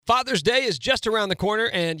Father's Day is just around the corner,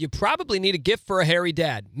 and you probably need a gift for a hairy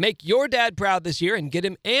dad. Make your dad proud this year and get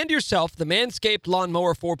him and yourself the Manscaped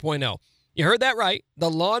Lawnmower 4.0. You heard that right, the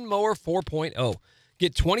Lawnmower 4.0.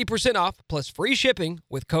 Get 20% off plus free shipping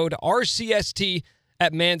with code RCST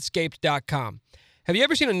at manscaped.com. Have you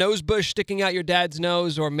ever seen a nose bush sticking out your dad's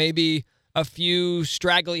nose, or maybe a few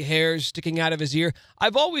straggly hairs sticking out of his ear?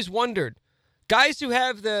 I've always wondered, guys who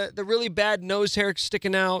have the really bad nose hair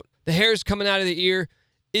sticking out, the hairs coming out of the ear,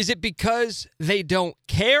 is it because they don't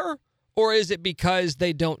care, or is it because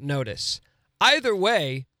they don't notice? Either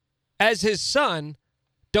way, as his son,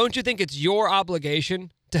 don't you think it's your obligation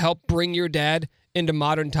to help bring your dad into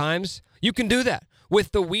modern times? You can do that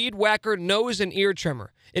with the Weed Whacker Nose and Ear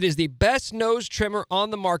Trimmer. It is the best nose trimmer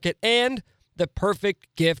on the market and the perfect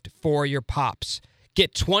gift for your pops.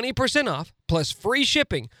 Get 20% off plus free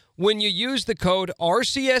shipping when you use the code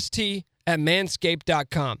RCST at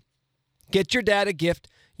manscaped.com. Get your dad a gift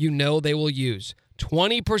you know they will use.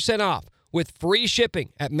 20% off with free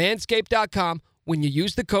shipping at manscaped.com when you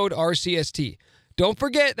use the code RCST. Don't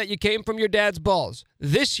forget that you came from your dad's balls.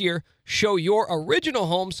 This year, show your original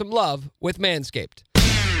home some love with Manscaped.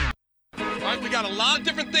 All right, we got a lot of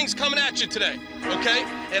different things coming at you today, okay?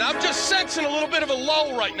 And I'm just sensing a little bit of a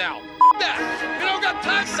lull right now. That. We don't got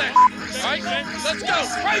time for that. All right, let's go.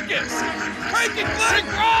 Crank it. Crank it, Glenn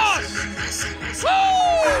Cross.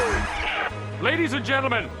 Woo! Ladies and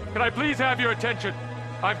gentlemen, can I please have your attention?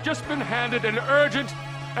 I've just been handed an urgent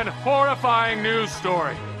and horrifying news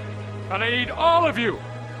story. And I need all of you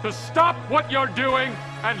to stop what you're doing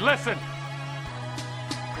and listen.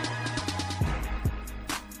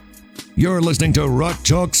 You're listening to Rock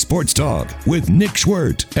Chalk Sports Talk with Nick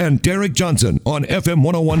Schwert and Derek Johnson on FM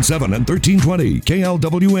 1017 and 1320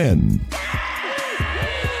 KLWN.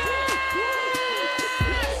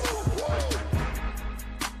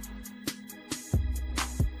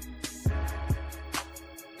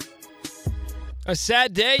 A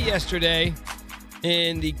sad day yesterday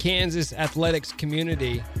in the Kansas athletics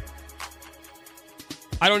community.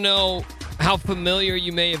 I don't know how familiar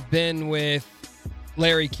you may have been with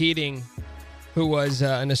Larry Keating, who was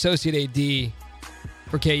an associate AD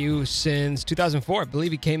for KU since 2004. I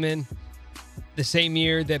believe he came in the same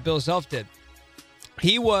year that Bill Self did.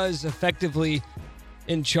 He was effectively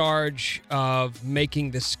in charge of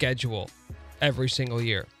making the schedule every single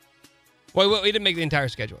year. Well, he didn't make the entire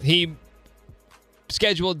schedule. He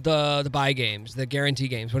scheduled the bye games, the guarantee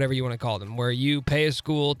games, whatever you want to call them, where you pay a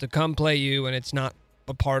school to come play you and it's not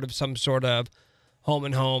a part of some sort of home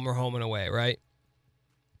and home or home and away, right?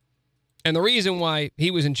 And the reason why he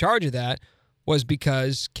was in charge of that was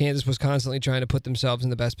because Kansas was constantly trying to put themselves in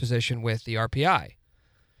the best position with the RPI.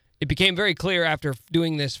 It became very clear after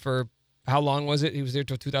doing this for, how long was it? He was there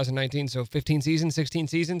till 2019, so 15 seasons, 16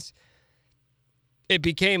 seasons. It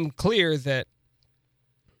became clear that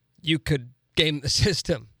you could game the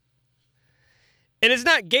system. And it's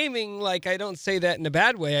not gaming, like, I don't say that in a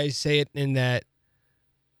bad way. I say it in that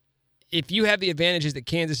if you have the advantages that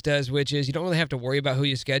Kansas does, which is you don't really have to worry about who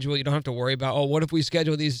you schedule. You don't have to worry about, oh, what if we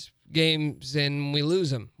schedule these games and we lose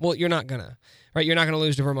them? Well, you're not going to, right? You're not going to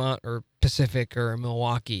lose to Vermont or Pacific or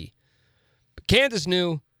Milwaukee. But Kansas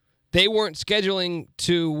knew they weren't scheduling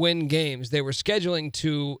to win games. They were scheduling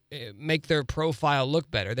to make their profile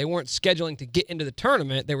look better. They weren't scheduling to get into the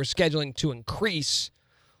tournament. They were scheduling to increase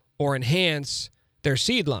or enhance their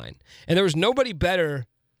seed line. And there was nobody better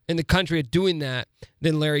in the country at doing that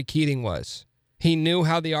than Larry Keating was. He knew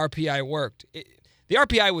how the RPI worked. The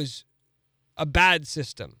RPI was a bad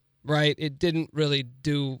system, right? It didn't really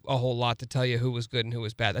do a whole lot to tell you who was good and who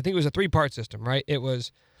was bad. I think it was a 3-part system, right? It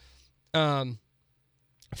was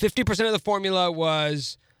 50% of the formula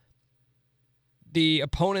was the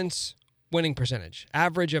opponent's winning percentage,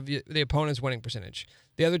 average of the opponent's winning percentage.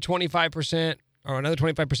 The other 25%, or another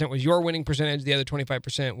 25% was your winning percentage. The other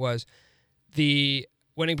 25% was the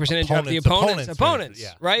winning percentage of the opponents,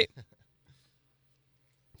 yeah. Right?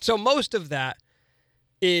 So most of that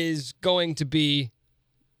is going to be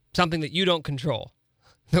something that you don't control,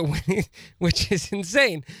 which is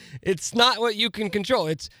insane. It's not what you can control.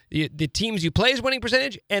 It's the teams you play is winning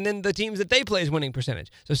percentage, and then the teams that they play is winning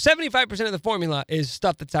percentage. So 75% of the formula is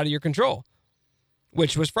stuff that's out of your control,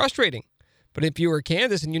 which was frustrating. But if you were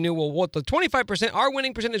Kansas and you knew, well, what the 25%, our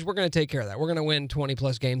winning percentage, we're going to take care of that. We're going to win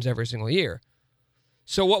 20-plus games every single year.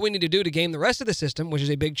 So what we need to do to game the rest of the system, which is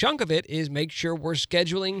a big chunk of it, is make sure we're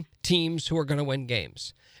scheduling teams who are going to win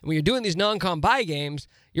games. And when you're doing these non-con bye games,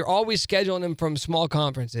 you're always scheduling them from small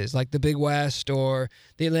conferences like the Big West or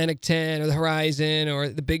the Atlantic 10 or the Horizon or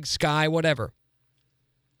the Big Sky, whatever.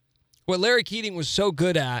 What Larry Keating was so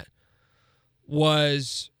good at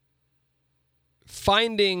was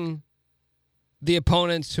finding the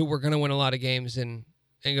opponents who were going to win a lot of games and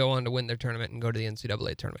go on to win their tournament and go to the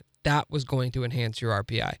NCAA tournament. That was going to enhance your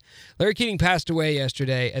RPI. Larry Keating passed away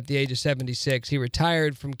yesterday at the age of 76. He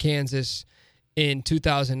retired from Kansas in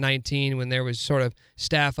 2019 when there was sort of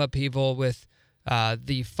staff upheaval with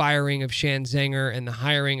the firing of Shan Zenger and the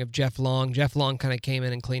hiring of Jeff Long. Jeff Long kind of came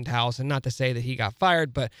in and cleaned house, and not to say that he got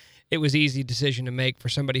fired, but it was an easy decision to make for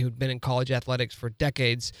somebody who'd been in college athletics for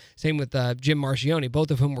decades. Same with Jim Marchione,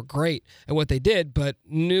 both of whom were great at what they did, but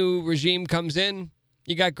new regime comes in,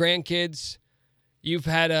 you got grandkids, you've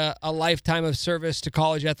had a lifetime of service to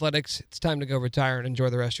college athletics, it's time to go retire and enjoy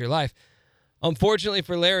the rest of your life. Unfortunately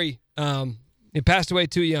for Larry, he passed away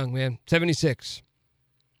too young, man, 76.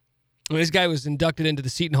 This guy was inducted into the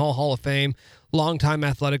Seton Hall of Fame, longtime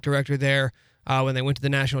athletic director there when they went to the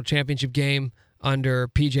national championship game under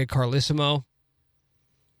P.J. Carlissimo.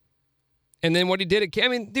 And then what he did at,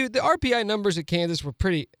 dude, the RPI numbers at Kansas were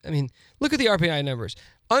pretty, look at the RPI numbers.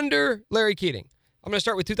 Under Larry Keating, I'm going to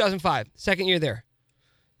start with 2005, second year there.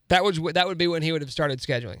 That would be when he would have started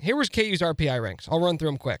scheduling. Here was KU's RPI ranks. I'll run through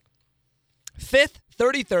them quick. 5th,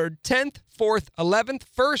 33rd, 10th, 4th, 11th,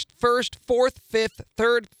 1st, 4th, 5th,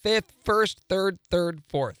 3rd, 5th, 1st, 3rd, 3rd,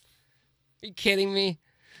 4th. Are you kidding me?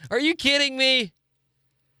 Are you kidding me?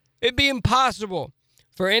 It'd be impossible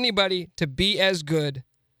for anybody to be as good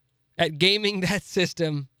at gaming that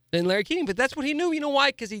system than Larry Keating, but that's what he knew. You know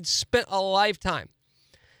why? Because he'd spent a lifetime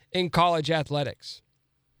in college athletics.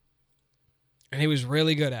 And he was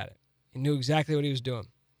really good at it. He knew exactly what he was doing.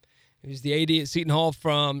 He was the AD at Seton Hall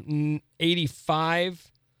from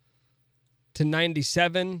 85 to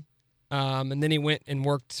 97. And then he went and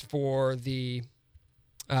worked for the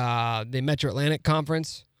Metro Atlantic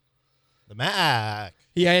Conference. The MAC.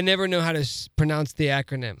 Yeah, I never know how to pronounce the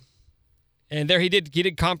acronym. And there he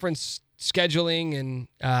did conference scheduling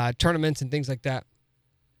and tournaments and things like that.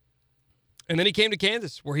 And then he came to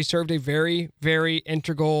Kansas, where he served a very, very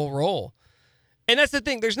integral role. And that's the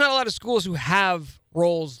thing. There's not a lot of schools who have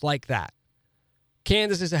roles like that.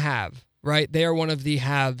 Kansas is a have, right? They are one of the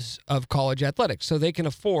haves of college athletics. So they can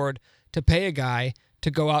afford to pay a guy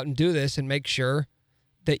to go out and do this and make sure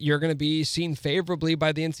that you're going to be seen favorably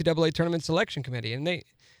by the NCAA Tournament Selection Committee. And they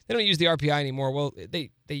don't use the RPI anymore. Well, they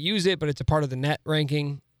use it, but it's a part of the net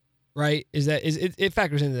ranking, right? It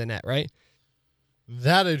factors into the net, right?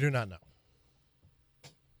 That I do not know.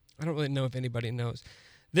 I don't really know if anybody knows.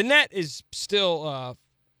 The net is still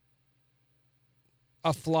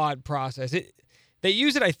a flawed process. They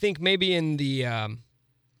use it, I think, maybe in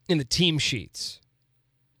the team sheets,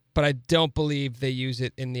 but I don't believe they use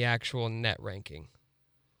it in the actual net ranking.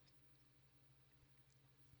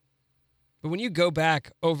 But when you go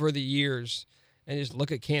back over the years and just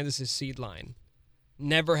look at Kansas's seed line,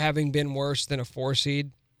 never having been worse than a 4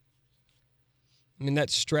 seed, that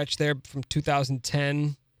stretch there from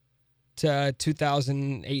 2010 to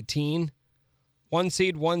 2018, 1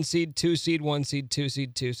 seed, 1 seed, 2 seed, 1 seed, 2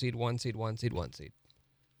 seed, 2 seed, 1 seed, 1 seed, 1 seed.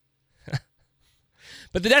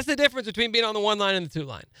 But that's the difference between being on the 1 line and the 2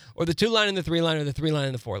 line, or the 2 line and the 3 line, or the 3 line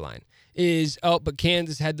and the 4 line. But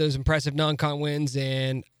Kansas had those impressive non-con wins,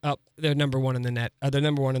 and they're number 1 in the net. They're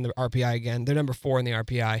number 1 in the RPI again. They're number 4 in the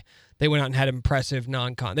RPI. They went out and had impressive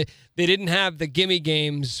non-con. They didn't have the gimme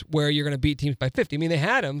games where you're going to beat teams by 50. They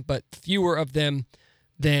had them, but fewer of them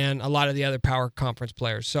than a lot of the other power conference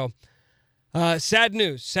players. So, sad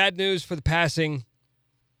news. Sad news for the passing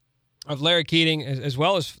of Larry Keating, as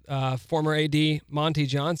well as former AD Monty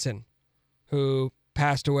Johnson, who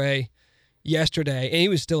passed away yesterday, and he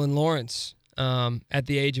was still in Lawrence at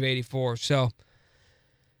the age of 84. So,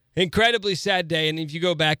 incredibly sad day. And if you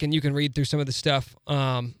go back and you can read through some of the stuff,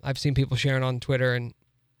 I've seen people sharing on Twitter and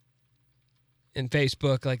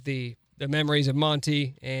Facebook, like the memories of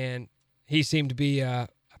Monty, and he seemed to be a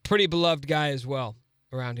pretty beloved guy as well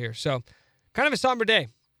around here. So, kind of a somber day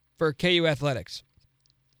for KU athletics.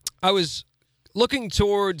 I was looking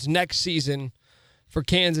towards next season for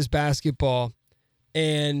Kansas basketball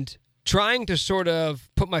and trying to sort of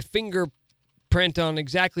put my fingerprint on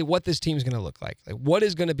exactly what this team's going to look like. Like, what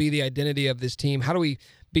is going to be the identity of this team? How do we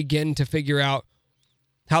begin to figure out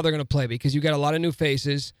how they're going to play? Because you got a lot of new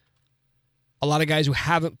faces, a lot of guys who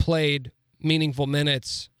haven't played meaningful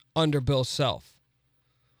minutes under Bill Self.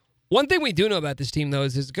 One thing we do know about this team, though,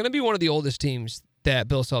 is it's going to be one of the oldest teams that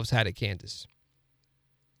Bill Self's had at Kansas.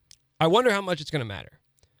 I wonder how much it's going to matter.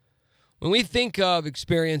 When we think of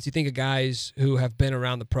experience, you think of guys who have been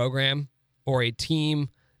around the program or a team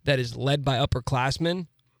that is led by upperclassmen.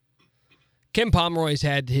 Ken Pomeroy's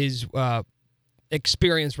had his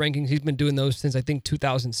experience rankings. He's been doing those since, I think,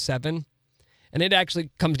 2007. And it actually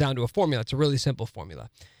comes down to a formula. It's a really simple formula.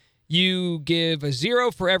 You give a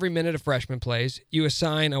 0 for every minute a freshman plays. You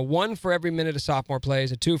assign a 1 for every minute a sophomore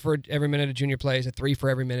plays, a 2 for every minute a junior plays, a 3 for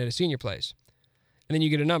every minute a senior plays. And then you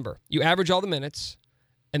get a number. You average all the minutes,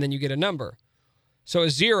 and then you get a number. So a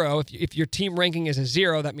 0, if your team ranking is a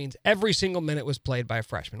 0, that means every single minute was played by a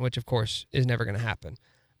freshman, which, of course, is never going to happen.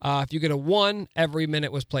 If you get a 1, every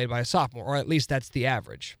minute was played by a sophomore, or at least that's the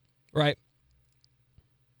average, right?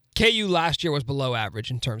 KU last year was below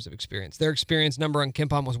average in terms of experience. Their experience number on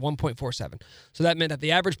KenPom was 1.47. So that meant that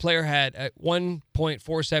the average player had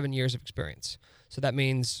 1.47 years of experience. So that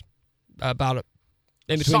means about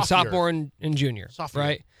in between sophomore and junior,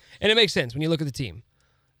 right? And it makes sense when you look at the team.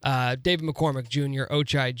 David McCormick, Jr.,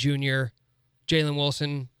 Ochai, Jr., Jalen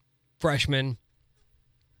Wilson, freshman,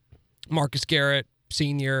 Marcus Garrett,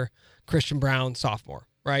 senior, Christian Brown, sophomore,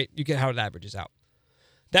 right? You get how it averages out.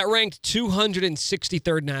 That ranked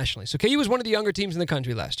 263rd nationally. So KU was one of the younger teams in the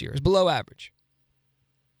country last year. It was below average.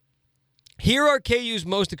 Here are KU's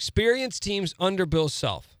most experienced teams under Bill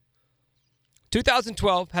Self.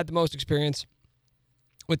 2012 had the most experience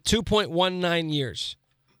with 2.19 years.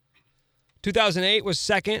 2008 was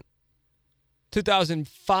second.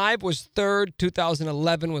 2005 was third.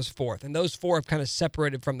 2011 was fourth. And those 4 have kind of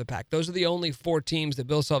separated from the pack. Those are the only 4 teams that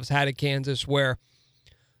Bill Self's had at Kansas where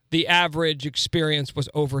the average experience was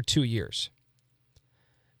over 2 years.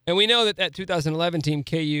 And we know that 2011 team,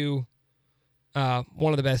 KU,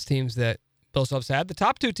 one of the best teams that Bill Self's had. The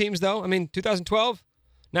top 2 teams, though, 2012,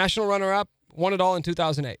 national runner-up, won it all in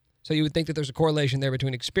 2008. So you would think that there's a correlation there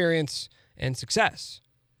between experience and success.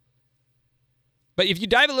 But if you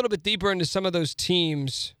dive a little bit deeper into some of those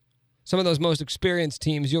teams, some of those most experienced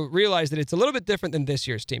teams, you'll realize that it's a little bit different than this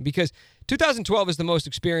year's team because 2012 is the most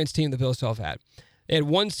experienced team that Bill Self had. They had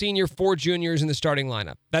 1 senior, 4 juniors in the starting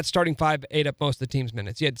lineup. That starting 5 ate up most of the team's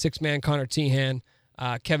minutes. You had 6-man Connor Tehan,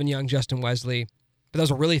 Kevin Young, Justin Wesley. But that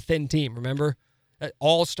was a really thin team, remember?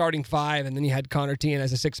 All starting 5, and then you had Connor Tehan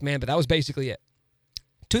as a 6th man, but that was basically it.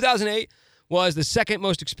 2008 was the second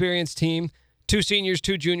most experienced team. 2 seniors,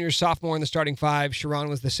 2 juniors, sophomore in the starting 5. Sharon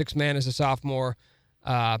was the 6th man as a sophomore.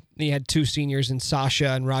 He had 2 seniors in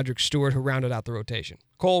Sasha and Roderick Stewart who rounded out the rotation.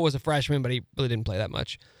 Cole was a freshman, but he really didn't play that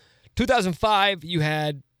much. 2005, you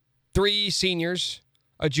had 3 seniors,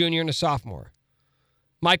 a junior, and a sophomore.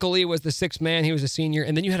 Michael Lee was the 6th man. He was a senior.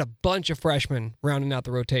 And then you had a bunch of freshmen rounding out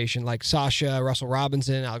the rotation, like Sasha, Russell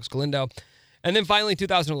Robinson, Alex Galindo. And then finally,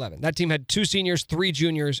 2011. That team had 2 seniors, 3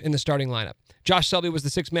 juniors in the starting lineup. Josh Selby was the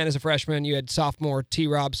 6th man as a freshman. You had sophomore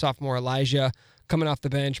T-Rob, sophomore Elijah coming off the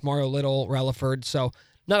bench, Mario Little, Relaford. So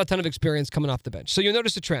not a ton of experience coming off the bench. So you'll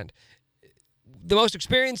notice a trend. The most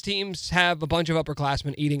experienced teams have a bunch of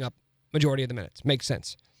upperclassmen eating up majority of the minutes. Makes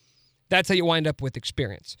sense. That's how you wind up with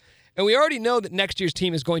experience. And we already know that next year's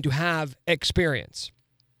team is going to have experience.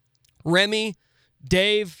 Remy,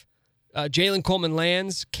 Dave, Jalen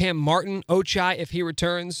Coleman-Lands, Cam Martin, Ochai, if he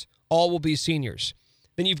returns, all will be seniors.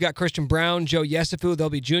 Then you've got Christian Brown, Joe Yesufu, they'll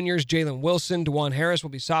be juniors. Jalen Wilson, DeJuan Harris will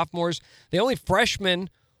be sophomores. The only freshmen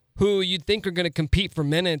who you'd think are going to compete for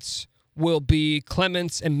minutes will be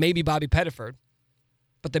Clements and maybe Bobby Pettiford.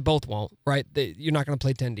 But they both won't, right? You're not going to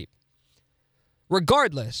play 10 deep.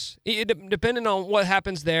 Regardless, depending on what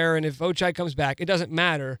happens there and if Ochai comes back, it doesn't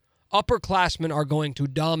matter. Upperclassmen are going to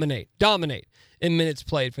dominate in minutes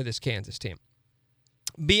played for this Kansas team.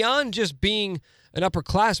 Beyond just being an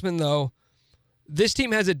upperclassman, though, this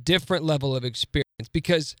team has a different level of experience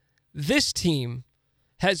because this team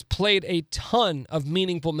has played a ton of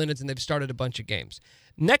meaningful minutes and they've started a bunch of games.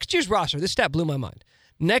 Next year's roster, this stat blew my mind.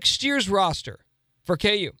 Next year's roster for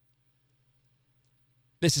KU,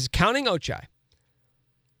 this is counting Ochai,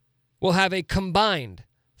 will have a combined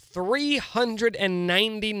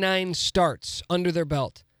 399 starts under their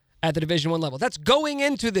belt at the Division I level. That's going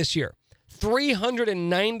into this year.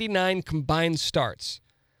 399 combined starts.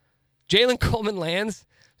 Jalen Coleman-Lands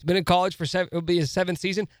has been in college for it'll be his 7th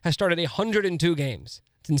season, has started 102 games.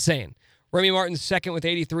 It's insane. Remy Martin's second with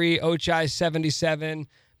 83, Ochai 77,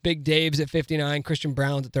 Big Dave's at 59, Christian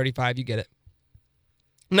Brown's at 35. You get it.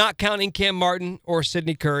 Not counting Cam Martin or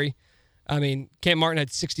Sidney Curry. Cam Martin had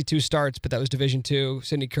 62 starts, but that was Division II.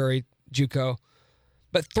 Sidney Curry, JUCO.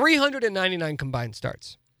 But 399 combined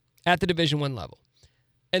starts at the Division I level.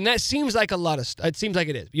 And that seems like a lot of it seems like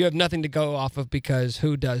it is. You have nothing to go off of because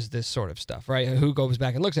who does this sort of stuff, right? Who goes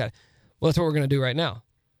back and looks at it? Well, that's what we're going to do right now.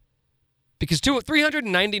 Because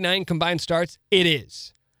 399 combined starts, it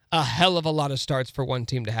is a hell of a lot of starts for one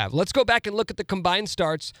team to have. Let's go back and look at the combined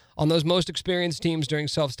starts on those most experienced teams during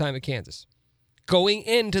Self's time at Kansas. Going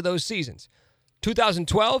into those seasons.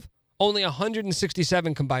 2012, only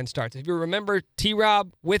 167 combined starts. If you remember,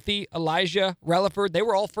 T-Rob, Withy, Elijah, Relaford, they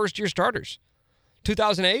were all first-year starters.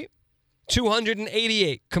 2008,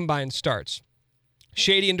 288 combined starts.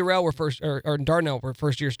 Shady and Darnell were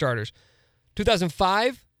first-year starters.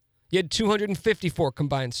 2005, you had 254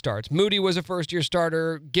 combined starts. Moody was a first-year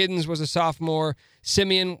starter. Giddens was a sophomore.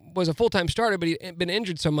 Simeon was a full-time starter, but he'd been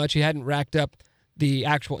injured so much he hadn't racked up the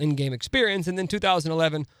actual in-game experience. And then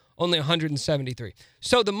 2011, only 173.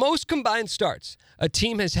 So the most combined starts a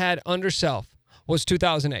team has had under Self was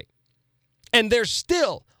 2008. And they're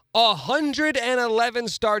still 111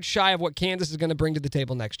 starts shy of what Kansas is going to bring to the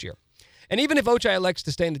table next year. And even if Ochai elects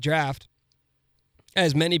to stay in the draft,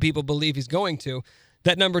 as many people believe he's going to,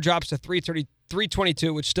 that number drops to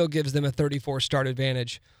 322, which still gives them a 34 start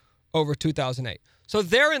advantage over 2008. So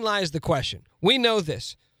therein lies the question. We know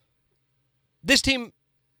this. This team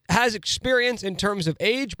has experience in terms of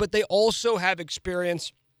age, but they also have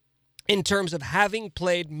experience in terms of having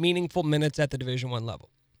played meaningful minutes at the Division I level.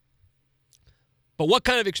 But what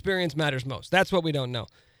kind of experience matters most? That's what we don't know.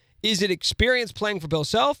 Is it experience playing for Bill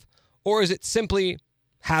Self, or is it simply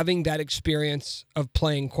having that experience of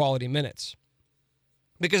playing quality minutes?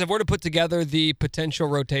 Because if we're to put together the potential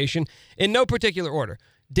rotation in no particular order,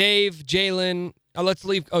 Dave, Jalen, let's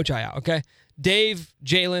leave Ochai out, okay? Dave,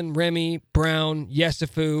 Jalen, Remy, Brown,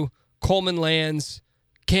 Yesufu, Coleman Lands,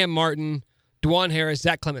 Cam Martin, Dwan Harris,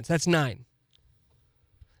 Zach Clements. That's 9.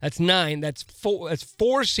 That's 9. That's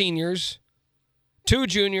 4 seniors, 2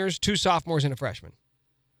 juniors, 2 sophomores, and a freshman.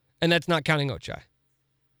 And that's not counting Ochai.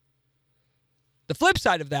 The flip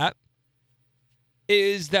side of that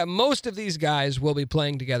is that most of these guys will be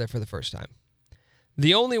playing together for the first time.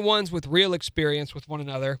 The only ones with real experience with one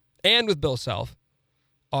another and with Bill Self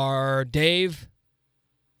are Dave,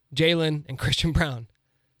 Jalen, and Christian Brown.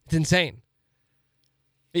 It's insane.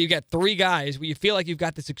 You've got 3 guys where you feel like you've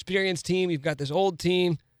got this experienced team, you've got this old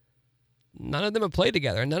team. None of them have played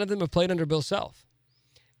together, and none of them have played under Bill Self.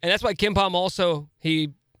 And that's why KenPom also,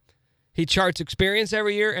 he charts experience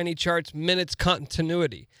every year, and he charts minutes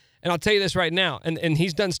continuity. And I'll tell you this right now, and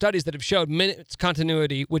he's done studies that have showed minutes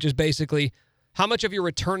continuity, which is basically how much of your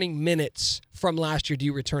returning minutes from last year do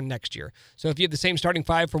you return next year? So if you have the same starting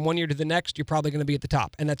 5 from one year to the next, you're probably going to be at the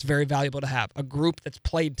top, and that's very valuable to have, a group that's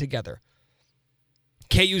played together.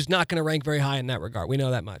 KU's not going to rank very high in that regard. We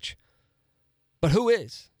know that much. But who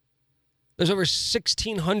is? There's over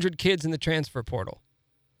 1,600 kids in the transfer portal.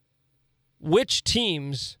 Which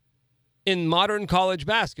teams in modern college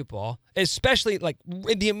basketball, especially like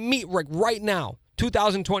in the right now,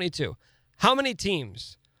 2022, how many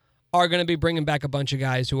teams are going to be bringing back a bunch of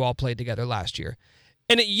guys who all played together last year?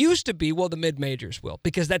 And it used to be, well, the mid-majors will,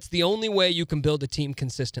 because that's the only way you can build a team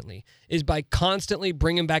consistently, is by constantly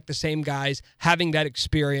bringing back the same guys, having that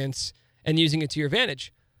experience, and using it to your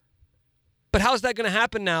advantage. But how's that going to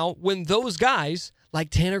happen now when those guys, like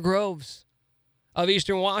Tanner Groves of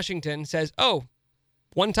Eastern Washington, says, oh,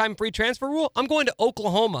 one-time free transfer rule? I'm going to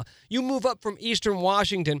Oklahoma. You move up from Eastern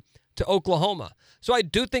Washington to Oklahoma. So I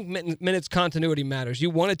do think minutes continuity matters. You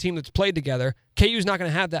want a team that's played together. KU's not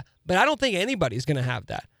going to have that, but I don't think anybody's going to have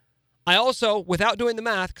that. I also, without doing the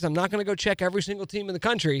math, because I'm not going to go check every single team in the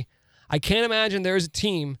country, I can't imagine there is a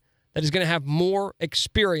team that is going to have more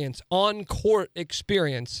experience, on-court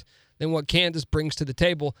experience, than what Kansas brings to the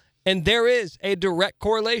table. And there is a direct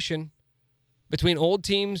correlation between old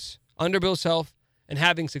teams under Bill Self and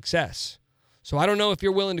having success. So I don't know if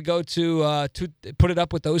you're willing to go to put it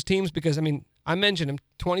up with those teams, because, I mean, I mentioned them,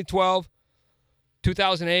 2012,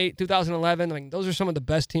 2008, 2011. I mean, those are some of the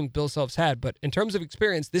best teams Bill Self's had. But in terms of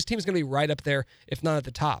experience, this team's going to be right up there, if not at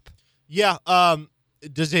the top. Yeah.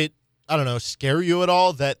 Does it, I don't know, scare you at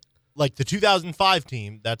all that, like, the 2005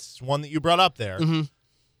 team, that's one that you brought up there,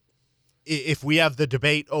 if we have the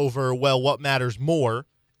debate over, well, what matters more,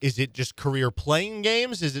 is it just career playing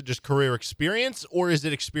games? Is it just career experience? Or is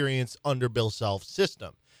it experience under Bill Self's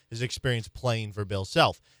system? Is it experience playing for Bill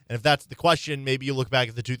Self? And if that's the question, maybe you look back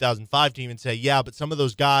at the 2005 team and say, yeah, but some of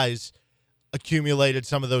those guys accumulated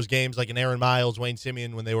some of those games, like an Aaron Miles, Wayne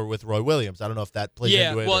Simeon, when they were with Roy Williams. I don't know if that plays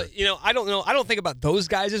into it. Yeah, well, I don't know. I don't think about those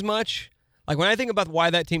guys as much. Like, when I think about why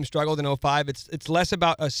that team struggled in 2005, it's less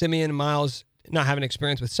about Simeon and Miles not having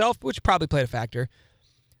experience with Self, which probably played a factor.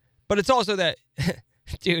 But it's also that,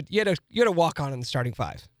 dude, you had to walk on in the starting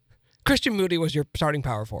 5. Christian Moody was your starting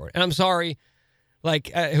power forward. And I'm sorry,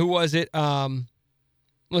 like, who was it?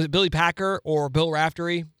 Was it Billy Packer or Bill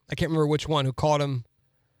Raftery? I can't remember which one, who called him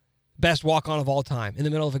best walk-on of all time in the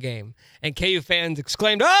middle of a game. And KU fans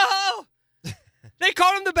exclaimed, oh, they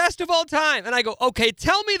called him the best of all time. And I go, okay,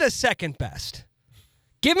 tell me the second best.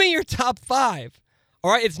 Give me your top 5.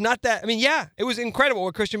 All right, it's not that. I mean, yeah, it was incredible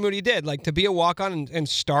what Christian Moody did, like, to be a walk-on and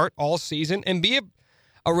start all season and be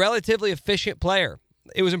a relatively efficient player.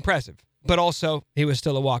 It was impressive. but also he was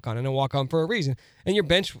still a walk-on, and a walk-on for a reason. And your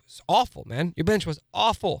bench was awful, man. Your bench was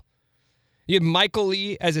awful. You had Michael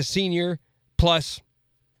Lee as a senior, plus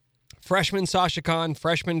freshman Sasha Khan,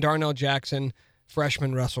 freshman Darnell Jackson,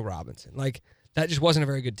 freshman Russell Robinson. Like, that just wasn't a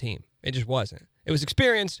very good team. It just wasn't. It was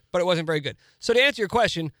experienced, but it wasn't very good. So to answer your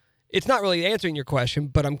question, it's not really answering your question,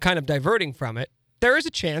 but I'm kind of diverting from it. There is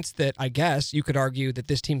a chance that, I guess, you could argue that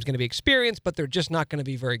this team's going to be experienced, but they're just not going to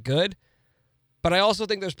be very good. But I also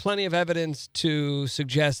think there's plenty of evidence to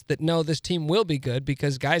suggest that, no, this team will be good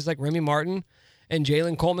because guys like Remy Martin and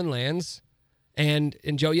Jalen Coleman-Lands and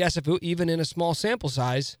Joe Yesufu, even in a small sample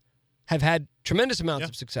size, have had tremendous amounts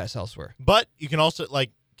of success elsewhere. But you can also,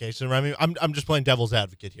 like, okay, so Remy, I'm just playing devil's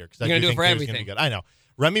advocate here because I do think Tua's going to be good. I know.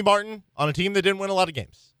 Remy Martin on a team that didn't win a lot of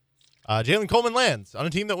games. Jalen Coleman-Lands on a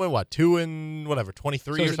team that went,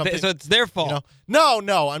 23 or something? So it's their fault. You know?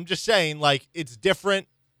 No. I'm just saying, like, it's different.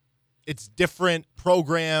 It's different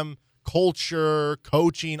program, culture,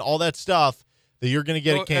 coaching, all that stuff that you're going to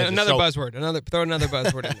get at Kansas. Another buzzword. Throw another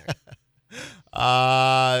buzzword in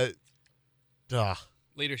there.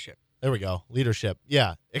 Leadership. There we go. Leadership.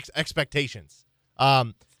 Yeah. Expectations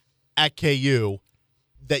at KU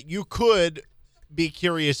that you could be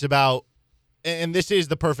curious about. And this is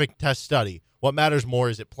the perfect test study. What matters more?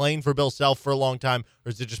 Is it playing for Bill Self for a long time, or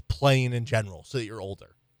is it just playing in general so that you're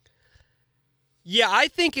older? Yeah, I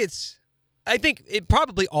think it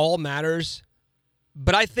probably all matters.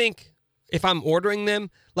 But I think if I'm ordering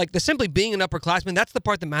them, like the simply being an upperclassman, that's the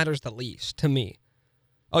part that matters the least to me.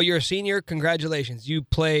 Oh, you're a senior? Congratulations. You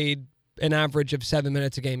played an average of 7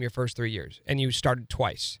 minutes a game your first 3 years, and you started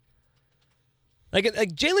twice. Like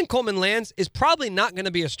Jalen Coleman-Lands is probably not going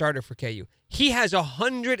to be a starter for KU. He has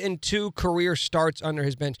 102 career starts under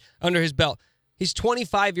his belt. He's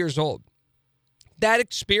 25 years old. That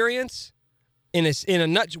experience,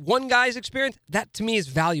 one guy's experience, that to me is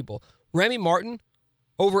valuable. Remy Martin,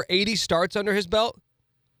 over 80 starts under his belt,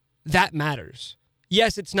 that matters.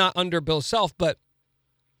 Yes, it's not under Bill Self, but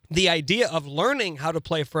the idea of learning how to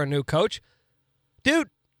play for a new coach, dude,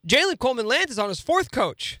 Jalen Coleman-Lands is on his fourth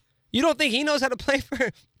coach. You don't think he knows how to play for?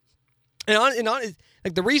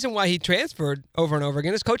 Like the reason why he transferred over and over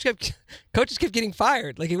again is coaches kept getting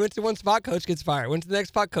fired. Like he went to one spot, coach gets fired. Went to the next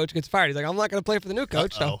spot, coach gets fired. He's like, I'm not going to play for the new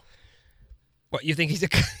coach. So, what, you think he's a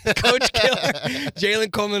coach killer?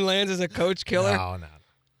 Jalen Coleman-Lands is a coach killer? No.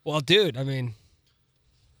 Well, dude, I mean,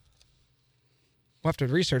 we'll have to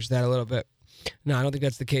research that a little bit. No, I don't think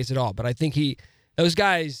that's the case at all. But I think those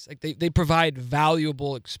guys, like they provide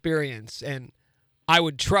valuable experience, and I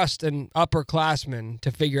would trust an upperclassman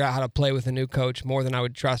to figure out how to play with a new coach more than I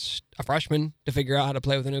would trust a freshman to figure out how to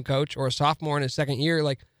play with a new coach or a sophomore in his second year.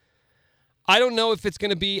 Like, I don't know if it's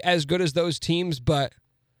going to be as good as those teams, but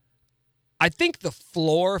I think the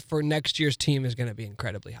floor for next year's team is going to be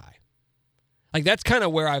incredibly high. Like, that's kind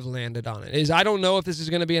of where I've landed on it. I don't know if this is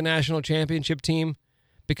going to be a national championship team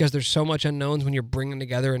because there's so much unknowns when you're bringing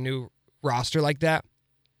together a new roster like that.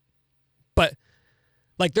 But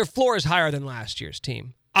like, their floor is higher than last year's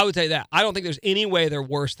team. I would say that. I don't think there's any way they're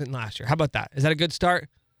worse than last year. How about that? Is that a good start?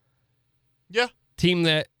 Yeah. Team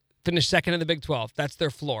that finished second in the Big 12. That's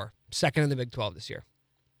their floor. Second in the Big 12 this year.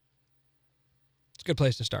 It's a good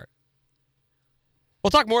place to start.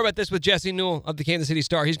 We'll talk more about this with Jesse Newell of the Kansas City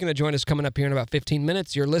Star. He's going to join us coming up here in about 15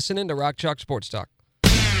 minutes. You're listening to Rock Chalk Sports Talk.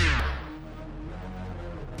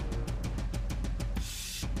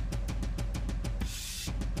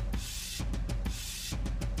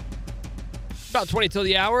 About 20 till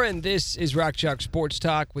the hour, and this is Rock Chalk Sports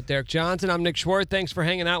Talk with Derek Johnson. I'm Nick Schwartz. Thanks for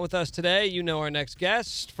hanging out with us today. You know our next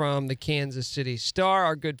guest from the Kansas City Star,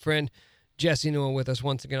 our good friend Jesse Newell, with us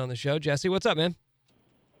once again on the show. Jesse, what's up, man?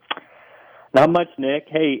 Not much, Nick.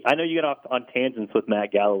 Hey, I know you got off on tangents with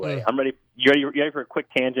Matt Galloway. I'm ready. You ready for a quick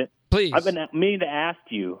tangent? Please. I've been meaning to ask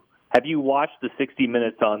you, have you watched the 60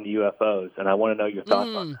 Minutes on the UFOs? And I want to know your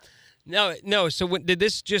thoughts on that. No. So did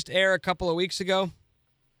this just air a couple of weeks ago?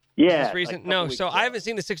 Yeah. No, so I haven't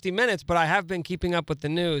seen the 60 Minutes, but I have been keeping up with the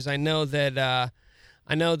news. I know that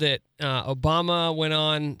Obama went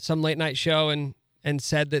on some late night show and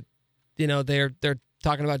said that, you know, they're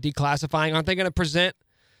talking about declassifying. Aren't they going to present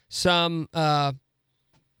some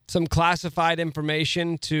classified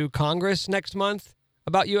information to Congress next month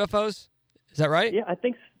about UFOs? Is that right? Yeah, I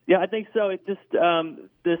think so. It just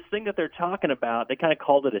this thing that they're talking about, they kind of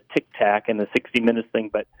called it a tic tac in the 60 Minutes thing,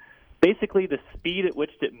 but basically the speed at which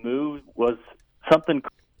it moved was something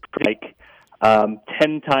like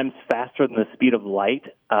 10 times faster than the speed of light.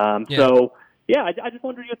 So, yeah, I just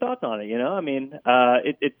wondered your thoughts on it. You know, I mean,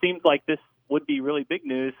 it seems like this would be really big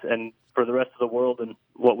news, and for the rest of the world and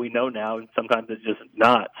what we know now, and sometimes it's just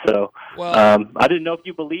not. So I didn't know if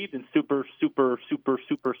you believed in super, super, super,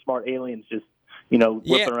 super smart aliens just,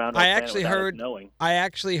 whipping around. I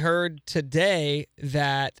actually heard today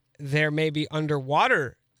that there may be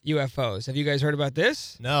underwater UFOs. Have you guys heard about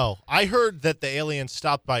this? No. I heard that the aliens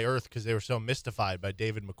stopped by Earth because they were so mystified by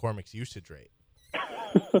David McCormick's usage rate.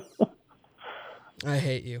 I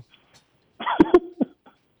hate you.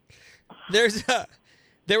 There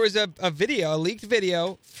was a leaked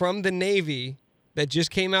video from the Navy that just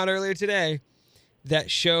came out earlier today that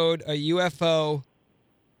showed a UFO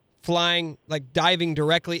flying, like diving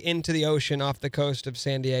directly into the ocean off the coast of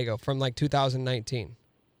San Diego from like 2019.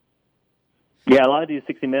 Yeah, a lot of these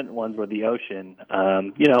 60-minute ones were the ocean.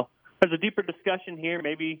 There's a deeper discussion here.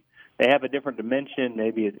 Maybe they have a different dimension.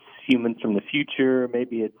 Maybe it's humans from the future.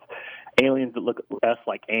 Maybe it's aliens that look at us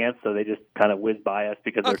like ants, so they just kind of whiz by us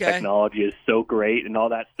because their technology is so great and all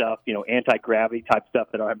that stuff, anti-gravity type stuff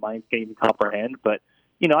that our minds can't even comprehend. But,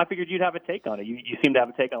 I figured you'd have a take on it. You seem to have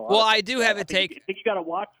a take on a lot. Well, I do have a take. I think you got to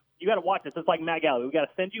watch. You got to watch this. It's like Matt Galloway. We got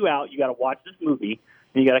to send you out. You got to watch this movie.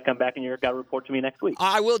 And you got to come back and you got to report to me next week.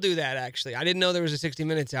 I will do that, actually. I didn't know there was a 60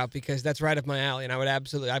 Minutes out because that's right up my alley, and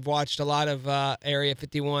I've watched a lot of Area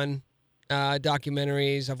 51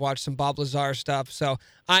 documentaries. I've watched some Bob Lazar stuff, so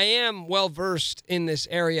I am well-versed in this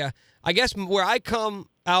area. I guess where I come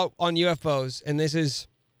out on UFOs, and this is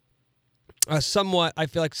I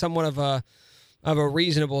feel like somewhat of a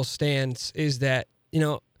reasonable stance, is that,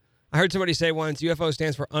 I heard somebody say once, UFO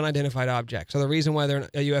stands for unidentified object. So the reason why they're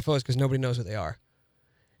a UFO is because nobody knows what they are.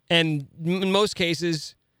 And in most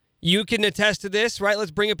cases, you can attest to this, right?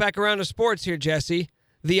 Let's bring it back around to sports here, Jesse.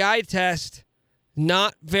 The eye test,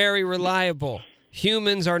 not very reliable.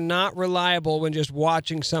 Humans are not reliable when just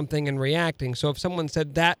watching something and reacting. So if someone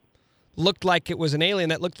said that looked like it was an alien,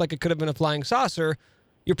 that looked like it could have been a flying saucer,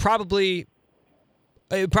 it would probably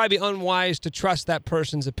be unwise to trust that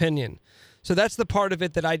person's opinion. So that's the part of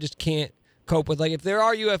it that I just can't cope with. Like, if there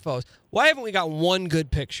are UFOs, why haven't we got one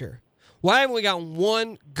good picture? Why haven't we got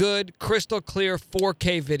one good, crystal clear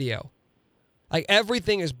 4K video? Like,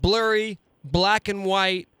 everything is blurry, black and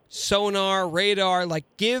white, sonar, radar. Like,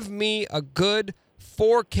 give me a good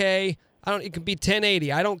 4K. It could be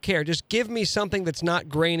 1080. I don't care. Just give me something that's not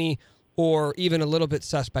grainy or even a little bit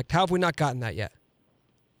suspect. How have we not gotten that yet?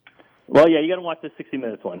 Well, yeah, you got to watch the 60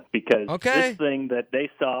 Minutes one because this thing that they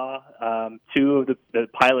saw, two of the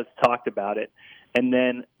pilots talked about it, and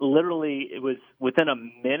then literally it was within a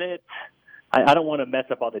minute. I don't want to mess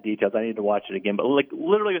up all the details. I need to watch it again, but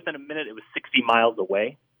literally within a minute, it was 60 miles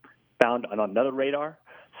away, found on another radar.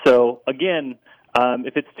 So again,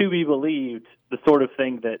 if it's to be believed, the sort of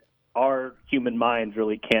thing that our human minds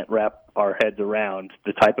really can't wrap our heads around,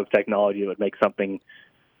 the type of technology that would make something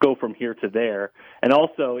go from here to there. And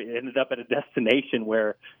also it ended up at a destination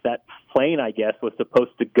where that plane, I guess, was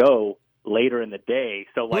supposed to go later in the day.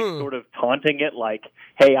 So sort of taunting it like,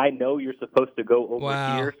 hey, I know you're supposed to go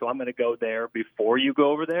over here, so I'm going to go there before you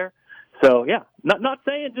go over there. So yeah, not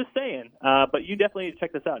saying, just saying. But you definitely need to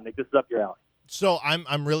check this out, Nick. This is up your alley. So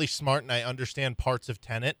I'm really smart and I understand parts of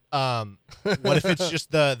Tenet. What if it's just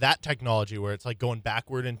that technology where it's like going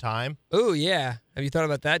backward in time? Oh yeah. Have you thought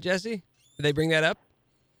about that, Jesse? Did they bring that up?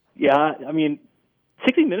 Yeah, I mean,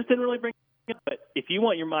 60 Minutes didn't really bring it up, but if you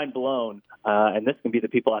want your mind blown, and this can be the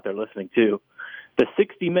people out there listening too, the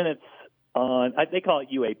 60 Minutes on, they call it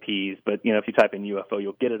UAPs, but if you type in UFO,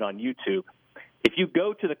 you'll get it on YouTube. If you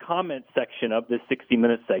go to the comment section of this 60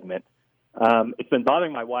 Minutes segment, it's been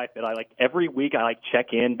bothering my wife that every week I check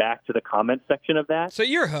in back to the comment section of that. So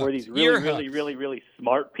you're hooked. Where these really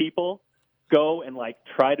smart people go and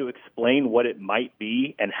try to explain what it might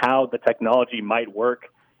be and how the technology might work.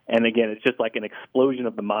 And again, it's just like an explosion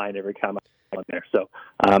of the mind every time I'm on there. So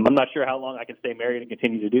I'm not sure how long I can stay married and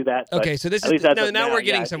continue to do that. Okay, so this is now we're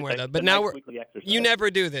getting somewhere though. But now you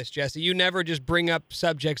never do this, Jesse. You never just bring up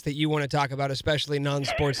subjects that you want to talk about, especially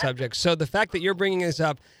non-sports subjects. So the fact that you're bringing this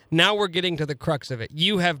up, now we're getting to the crux of it.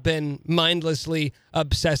 You have been mindlessly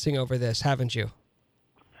obsessing over this, haven't you?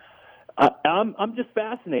 I'm just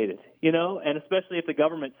fascinated, and especially if the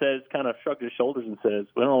government shrugs its shoulders and says,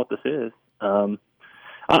 we don't know what this is.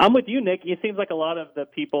 I'm with you, Nick. It seems like a lot of the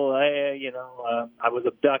people, I was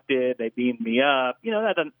abducted, they beamed me up.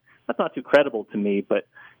 That's not too credible to me. But,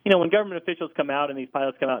 when government officials come out and these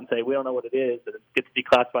pilots come out and say, we don't know what it is, it's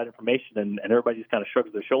declassified information, and everybody just kind of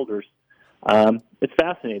shrugs their shoulders, it's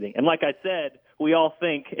fascinating. And like I said, we all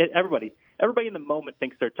think, everybody in the moment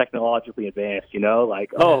thinks they're technologically advanced,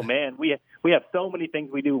 oh, man, we have so many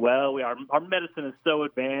things we do well. Our medicine is so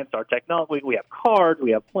advanced. Our technology, we have cars,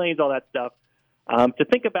 we have planes, all that stuff. To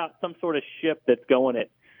think about some sort of ship that's going at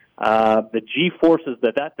the G-forces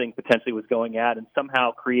that thing potentially was going at, and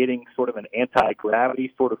somehow creating sort of an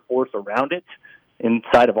anti-gravity sort of force around it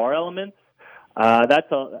inside of our elements. If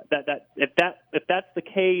that's the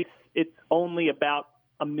case, it's only about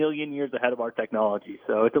 1 million years ahead of our technology.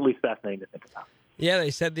 So it's at least fascinating to think about. Yeah,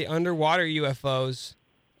 they said the underwater UFOs,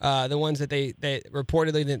 the ones that they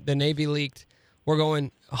reportedly the Navy leaked, were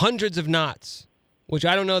going hundreds of knots, which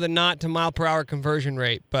I don't know the knot to mile per hour conversion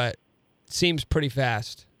rate, but seems pretty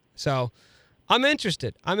fast. So I'm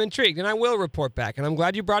interested. I'm intrigued, and I will report back. And I'm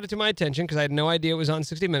glad you brought it to my attention because I had no idea it was on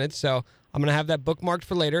 60 Minutes. So I'm going to have that bookmarked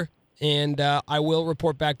for later, and I will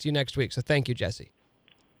report back to you next week. So thank you, Jesse.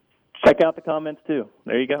 Check out the comments, too.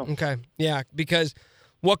 There you go. Okay. Yeah, because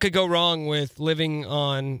what could go wrong with living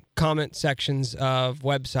on comment sections of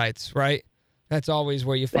websites, right? That's always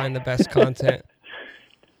where you find the best content.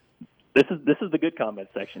 This is the good comment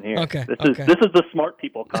section here. Okay. This is the smart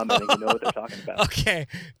people commenting who know what they're talking about. Okay.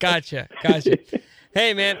 Gotcha.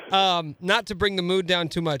 Hey, man, not to bring the mood down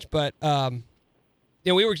too much, but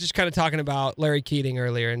we were just kind of talking about Larry Keating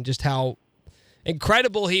earlier and just how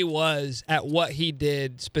incredible he was at what he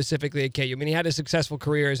did specifically at KU. I mean, he had a successful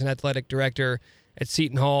career as an athletic director at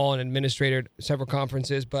Seton Hall and administrated several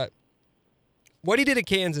conferences, but what he did at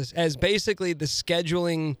Kansas as basically the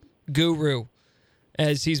scheduling guru,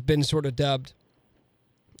 as he's been sort of dubbed.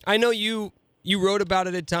 I know you wrote about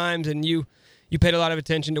it at times, and you paid a lot of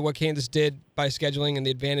attention to what Kansas did by scheduling and the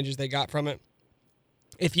advantages they got from it.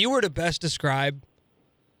 If you were to best describe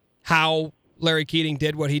how Larry Keating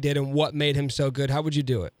did what he did and what made him so good, how would you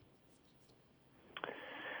do it?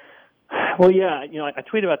 Well, yeah, I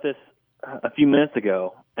tweeted about this a few minutes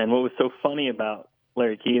ago, and what was so funny about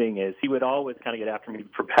Larry Keating is he would always kind of get after me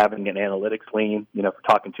for having an analytics lean, for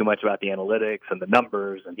talking too much about the analytics and the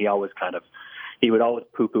numbers, and he would always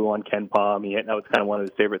poo-poo on Ken Palm. That was kind of one of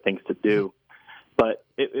his favorite things to do. But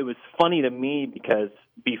it was funny to me because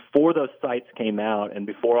before those sites came out and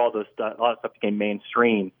before all that stuff became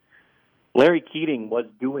mainstream, Larry Keating was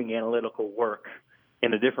doing analytical work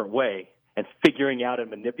in a different way and figuring out and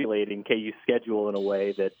manipulating KU's schedule in a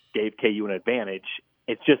way that gave KU an advantage.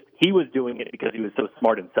 It's just he was doing it because he was so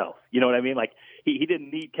smart himself. You know what I mean? Like he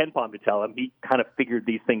didn't need Ken Palm to tell him. He kind of figured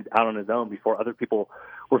these things out on his own before other people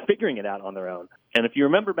were figuring it out on their own. And if you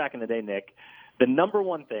remember back in the day, Nick, the number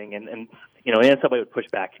one thing, and somebody would push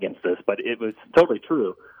back against this, but it was totally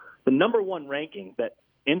true. The number one ranking that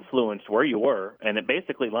influenced where you were, and it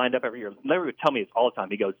basically lined up every year. Larry would tell me this all the time.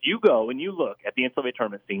 He goes, you go and you look at the NCAA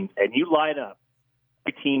tournament scenes, and you line up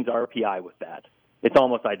the team's RPI with that. It's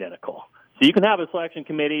almost identical. So you can have a selection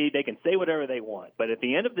committee. They can say whatever they want. But at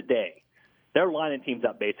the end of the day, they're lining teams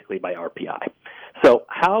up basically by RPI. So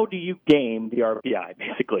how do you game the RPI,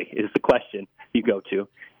 basically, is the question you go to.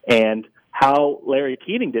 And how Larry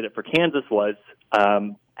Keating did it for Kansas was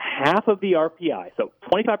half of the RPI. So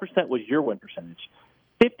 25% was your win percentage.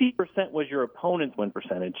 50% was your opponent's win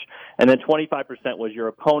percentage. And then 25% was your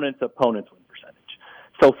opponent's win percentage.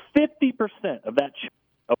 So 50% of that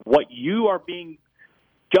of what you are being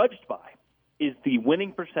judged by is the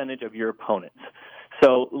winning percentage of your opponents.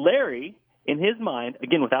 So Larry, in his mind,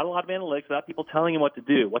 again, without a lot of analytics, without people telling him what to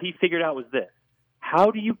do, what he figured out was this.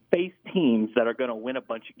 How do you face teams that are going to win a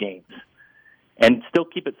bunch of games and still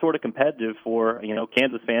keep it sort of competitive for,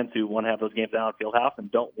 Kansas fans who want to have those games out in Fieldhouse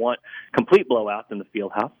and don't want complete blowouts in the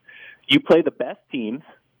Fieldhouse? You play the best teams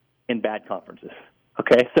in bad conferences.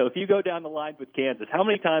 Okay, so if you go down the line with Kansas, how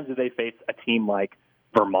many times did they face a team like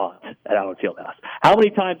Vermont at Allen Fieldhouse? How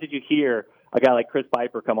many times did you hear a guy like Chris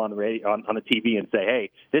Piper come on the radio, on the TV and say, hey,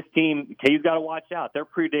 this team, KU's got to watch out. They're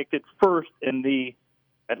predicted first in the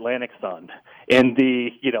Atlantic Sun, in the,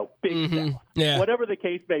 Big South, whatever the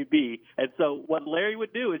case may be. And so what Larry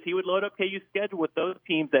would do is he would load up KU's schedule with those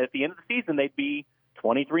teams that at the end of the season they'd be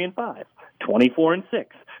 23-5, 24-6,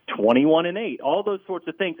 21-8, all those sorts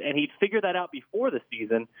of things. And he'd figure that out before the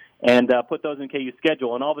season and put those in KU's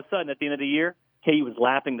schedule. And all of a sudden, at the end of the year, KU was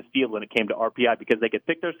lapping the field when it came to RPI because they could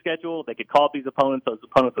pick their schedule, they could call up these opponents, those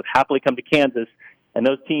opponents would happily come to Kansas, and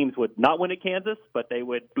those teams would not win at Kansas, but they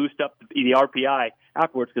would boost up the RPI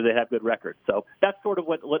afterwards because they have good records. So that's sort of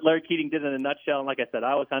what Larry Keating did in a nutshell. And like I said,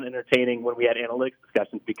 I always found it entertaining when we had analytics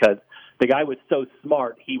discussions because the guy was so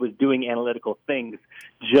smart, he was doing analytical things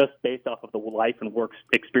just based off of the life and work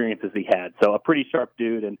experiences he had. So a pretty sharp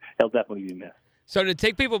dude, and he'll definitely be missed. So to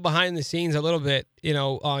take people behind the scenes a little bit,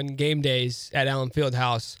 on game days at Allen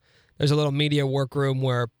Fieldhouse, there's a little media workroom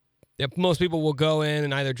where most people will go in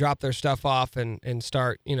and either drop their stuff off and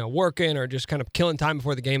start, working or just kind of killing time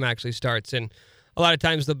before the game actually starts. And a lot of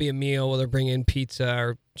times there'll be a meal where they'll bring in pizza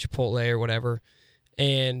or Chipotle or whatever.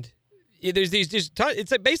 And there's these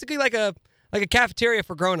it's like basically like a cafeteria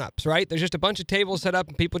for grown-ups, right? There's just a bunch of tables set up,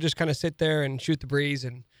 and people just kind of sit there and shoot the breeze,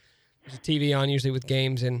 and there's a TV on usually with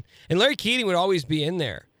games. And Larry Keating would always be in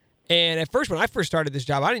there. And at first, when I first started this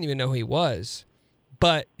job, I didn't even know who he was.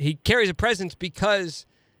 But he carries a presence because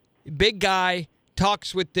big guy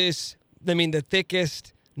talks with this, the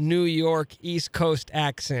thickest New York East Coast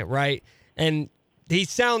accent, right? And he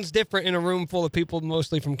sounds different in a room full of people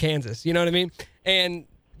mostly from Kansas. You know what I mean? And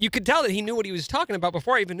you could tell that he knew what he was talking about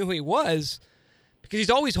before I even knew who he was, because he's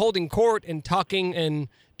always holding court and talking and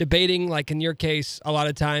debating, like in your case, a lot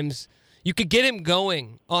of times. You could get him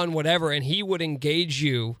going on whatever, and he would engage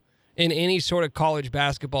you in any sort of college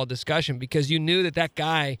basketball discussion because you knew that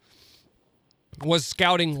guy was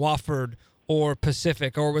scouting Wofford or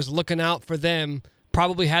Pacific or was looking out for them,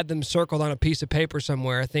 probably had them circled on a piece of paper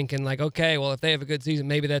somewhere thinking like, okay, well, if they have a good season,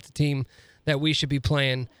 maybe that's a team that we should be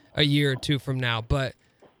playing a year or two from now. But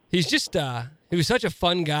he's just he was such a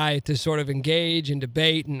fun guy to sort of engage and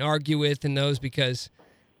debate and argue with in those because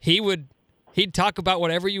he'd talk about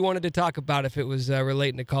whatever you wanted to talk about if it was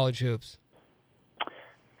relating to college hoops.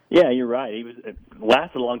 Yeah, you're right. He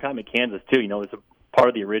lasted a long time at Kansas too. It was a part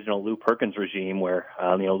of the original Lou Perkins regime where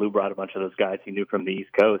Lou brought a bunch of those guys he knew from the East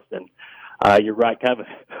Coast, and you're right, kind of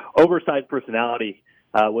an oversized personality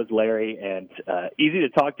was Larry, and easy to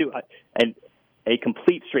talk to, and a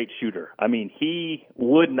complete straight shooter. I mean, he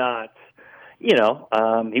would not. He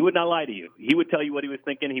would not lie to you. He would tell you what he was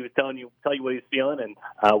thinking. He would tell you what he was feeling, and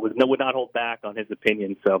would not hold back on his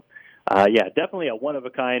opinion. So, definitely a one of a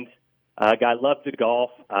kind guy. Loved to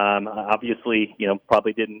golf. Obviously,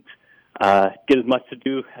 probably didn't get as much to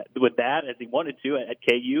do with that as he wanted to at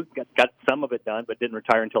KU. Got some of it done, but didn't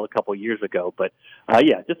retire until a couple years ago. But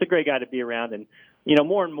just a great guy to be around. And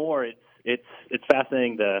more and more, it's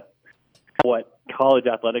fascinating what college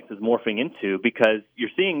athletics is morphing into, because you're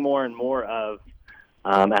seeing more and more of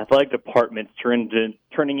athletic departments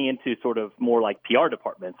turning into sort of more like PR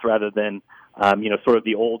departments rather than, sort of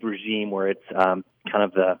the old regime where it's kind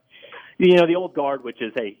of the old guard, which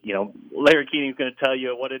is, hey, Larry Keating's going to tell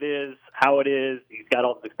you what it is, how it is. He's got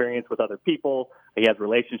all this experience with other people. He has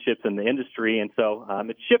relationships in the industry. And so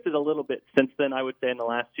it's shifted a little bit since then, I would say, in the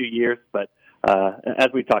last 2 years. But as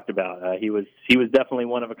we talked about, he was definitely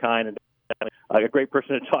one of a kind and a great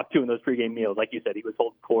person to talk to in those pregame meals. Like you said, he was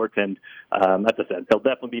holding court, and as I said, he'll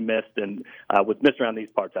definitely be missed, and was missed around these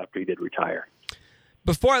parts after he did retire.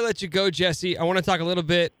 Before I let you go, Jesse, I want to talk a little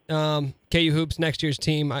bit KU Hoops, next year's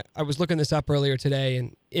team. I was looking this up earlier today,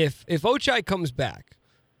 and if Ochai comes back,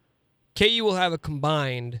 KU will have a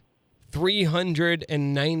combined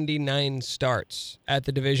 399 starts at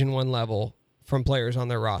the Division I level from players on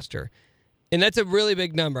their roster. And that's a really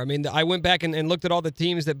big number. I mean, I went back and looked at all the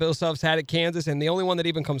teams that Bill Self's had at Kansas, and the only one that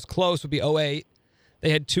even comes close would be 08. They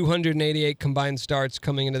had 288 combined starts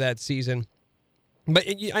coming into that season. But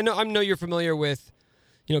I know you're familiar with,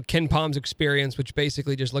 Ken Palm's experience, which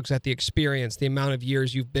basically just looks at the experience, the amount of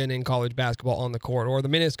years you've been in college basketball on the court, or the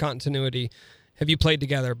minutes continuity. Have you played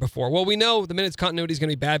together before? Well, we know the minutes continuity is going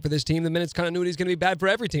to be bad for this team. The minutes continuity is going to be bad for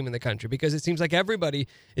every team in the country because it seems like everybody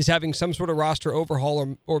is having some sort of roster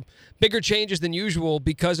overhaul or bigger changes than usual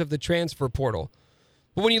because of the transfer portal.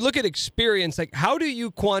 But when you look at experience, like, how do you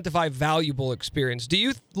quantify valuable experience? Do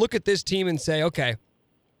you look at this team and say, okay,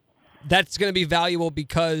 that's going to be valuable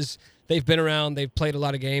because they've been around, they've played a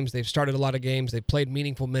lot of games, they've started a lot of games, they've played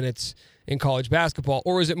meaningful minutes in college basketball?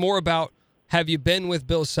 Or is it more about, have you been with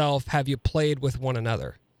Bill Self? Have you played with one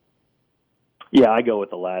another? Yeah, I go with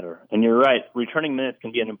the latter. And you're right. Returning minutes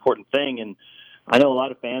can be an important thing. And I know a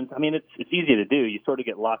lot of fans, it's easy to do. You sort of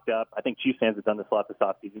get locked up. I think Chiefs fans have done this a lot this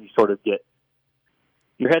offseason. You sort of get,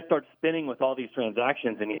 your head starts spinning with all these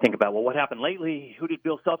transactions, and you think about, well, what happened lately? Who did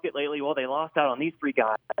Bill Self get lately? Well, they lost out on these three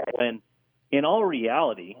guys. And in all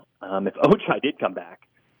reality, if Ochai did come back,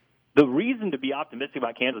 the reason to be optimistic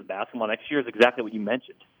about Kansas basketball next year is exactly what you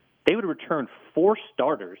mentioned. They would return 4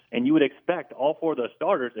 starters, and you would expect all 4 of those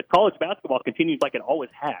starters, if college basketball continues like it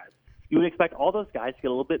always has, you would expect all those guys to get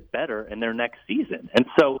a little bit better in their next season. And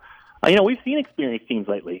so, we've seen experienced teams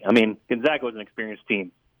lately. Gonzaga was an experienced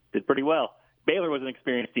team, did pretty well. Baylor was an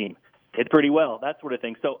experienced team, did pretty well, that sort of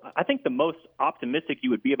thing. So I think the most optimistic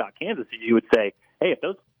you would be about Kansas is you would say, hey, if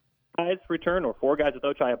those guys return or 4 guys with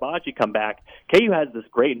Ochai Agbaji come back, KU has this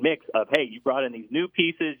great mix of, hey, you brought in these new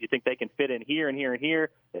pieces, you think they can fit in here and here and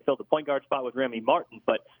here. They filled the point guard spot with Remy Martin,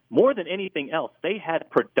 but more than anything else, they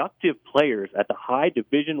had productive players at the high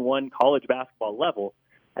Division I college basketball level,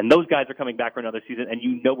 and those guys are coming back for another season, and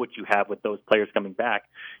you know what you have with those players coming back.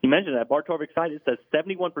 You mentioned that. Bart Torvik cited, it says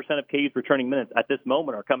 71% of KU's returning minutes at this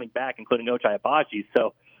moment are coming back, including Ochai Agbaji.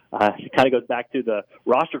 So It kind of goes back to the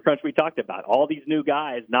roster crunch we talked about. All these new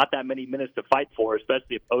guys, not that many minutes to fight for,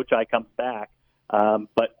 especially if Ochai comes back.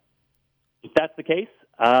 But if that's the case,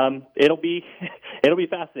 it'll be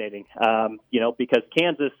fascinating. Because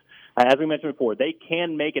Kansas, as we mentioned before, they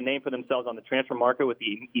can make a name for themselves on the transfer market with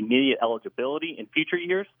the immediate eligibility in future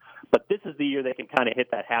years. But this is the year they can kind of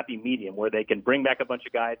hit that happy medium where they can bring back a bunch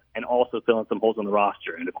of guys and also fill in some holes on the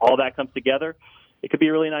roster. And if all that comes together, it could be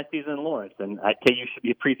a really nice season in Lawrence. And KU should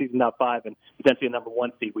be a preseason top 5 and potentially a number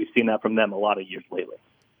 1 seed. We've seen that from them a lot of years lately.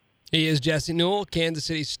 He is Jesse Newell, Kansas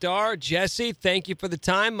City Star. Jesse, thank you for the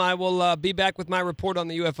time. I will be back with my report on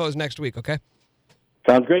the UFOs next week, okay?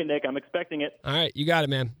 Sounds great, Nick. I'm expecting it. All right, you got it,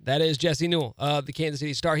 man. That is Jesse Newell of the Kansas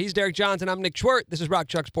City Star. He's Derek Johnson. I'm Nick Schwerdt. This is Rock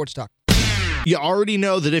Chalk Sports Talk. You already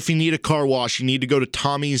know that if you need a car wash, you need to go to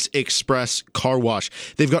Tommy's Express Car Wash.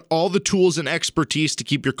 They've got all the tools and expertise to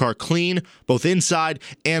keep your car clean, both inside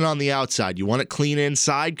and on the outside. You want it clean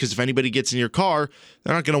inside because if anybody gets in your car,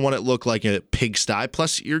 they're not going to want it look like a pigsty.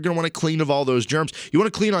 Plus, you're going to want it clean of all those germs. You want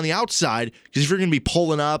it clean on the outside because if you're going to be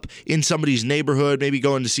pulling up in somebody's neighborhood, maybe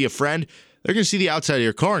going to see a friend, they're going to see the outside of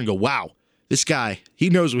your car and go, wow. This guy, he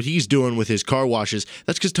knows what he's doing with his car washes.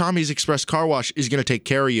 That's because Tommy's Express Car Wash is going to take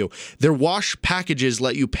care of you. Their wash packages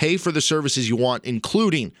let you pay for the services you want,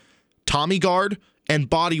 including Tommy Guard and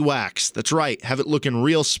body wax. That's right, have it looking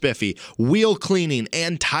real spiffy. Wheel cleaning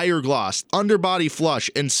and tire gloss, underbody flush,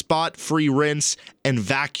 and spot-free rinse and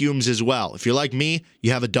vacuums as well. If you're like me,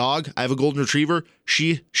 you have a dog, I have a golden retriever,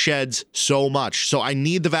 she sheds so much. So I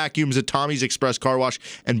need the vacuums at Tommy's Express Car Wash,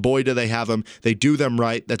 and boy, do they have them. They do them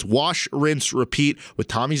right. That's wash, rinse, repeat with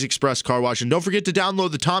Tommy's Express Car Wash. And don't forget to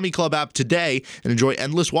download the Tommy Club app today and enjoy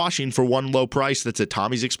endless washing for one low price. That's at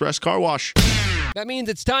Tommy's Express Car Wash. That means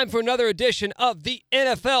it's time for another edition of the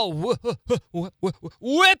NFL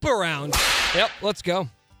Whip Around. Yep, let's go.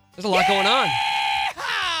 There's a lot going on.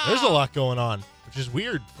 There's a lot going on, which is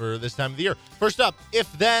weird for this time of the year. First up,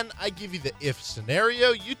 if then, I give you the if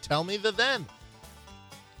scenario, you tell me the then.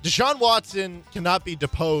 Deshaun Watson cannot be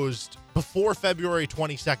deposed before February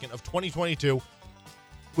 22nd of 2022,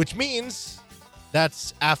 which means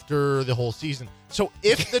that's after the whole season. So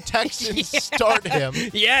if the Texans start him.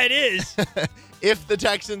 Yeah, it is. If the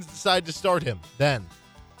Texans decide to start him, then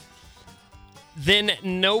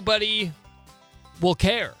nobody will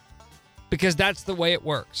care because that's the way it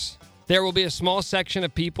works. There will be a small section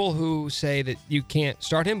of people who say that you can't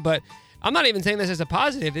start him, but I'm not even saying this as a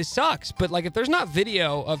positive. It sucks. But, like, if there's not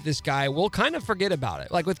video of this guy, we'll kind of forget about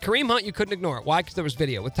it. Like, with Kareem Hunt, you couldn't ignore it. Why? Because there was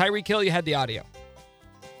video. With Tyreek Hill, you had the audio.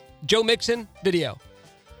 Joe Mixon, video.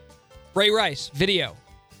 Ray Rice, video.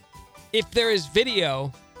 If there is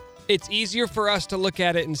video, it's easier for us to look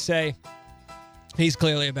at it and say, he's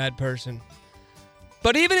clearly a bad person.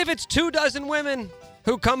 But even if it's 24 women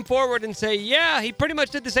who come forward and say, yeah, he pretty much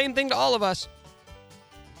did the same thing to all of us.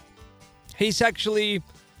 He sexually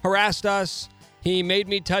harassed us. He made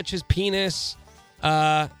me touch his penis.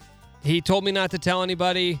 He told me not to tell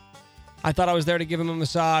anybody. I thought I was there to give him a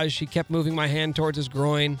massage. He kept moving my hand towards his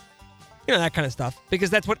groin. You know, that kind of stuff. Because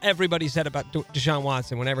that's what everybody said about Deshaun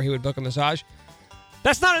Watson whenever he would book a massage.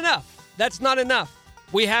 That's not enough. That's not enough.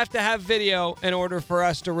 We have to have video in order for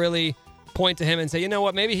us to really point to him and say, you know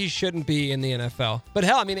what, maybe he shouldn't be in the NFL. But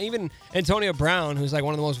hell, I mean, even Antonio Brown, who's like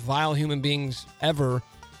one of the most vile human beings ever,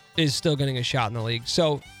 is still getting a shot in the league.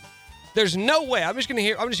 So there's no way. I'm just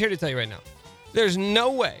here to tell you right now. There's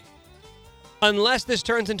no way, unless this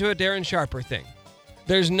turns into a Darren Sharper thing,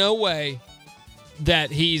 there's no way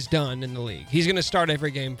that he's done in the league. He's going to start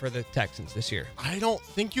every game for the Texans this year. I don't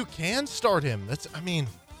think you can start him.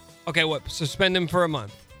 Okay, what? Suspend him for a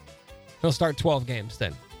month. He'll start 12 games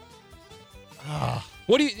then.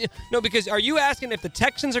 What do you... No, because are you asking if the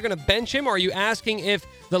Texans are going to bench him, or are you asking if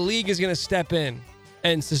the league is going to step in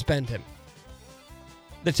and suspend him?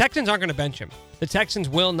 The Texans aren't going to bench him. The Texans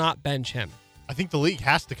will not bench him. I think the league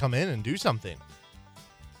has to come in and do something.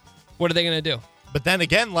 What are they going to do? But then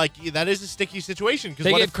again, like, that is a sticky situation.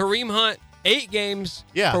 They gave Kareem Hunt 8 games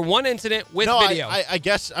for one incident with video. I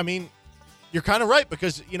guess, I mean, you're kind of right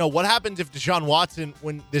because, you know, what happens if Deshaun Watson,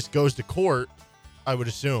 when this goes to court, I would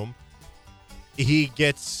assume, he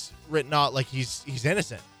gets written out like he's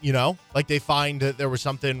innocent, you know? Like they find that there was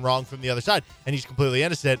something wrong from the other side and he's completely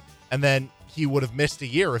innocent, and then he would have missed a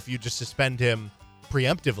year if you just suspend him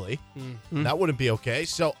preemptively. Mm-hmm. That wouldn't be okay.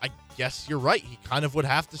 So I guess you're right. He kind of would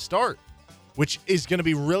have to start, which is going to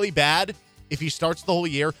be really bad if he starts the whole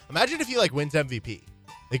year. Imagine if he, like, wins MVP.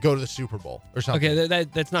 They go to the Super Bowl or something. Okay,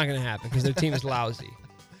 that's not going to happen because their team is lousy.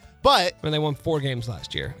 But when they won 4 games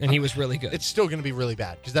last year, and he was really good. It's still going to be really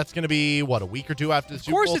bad because that's going to be, what, a week or two after the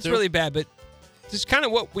Super Bowl? Of course it's really bad, but it's just kind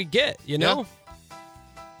of what we get, you know?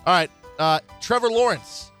 All right. Trevor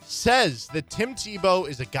Lawrence says that Tim Tebow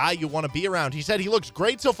is a guy you want to be around. He said he looks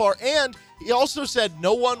great so far, and he also said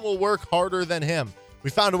no one will work harder than him. We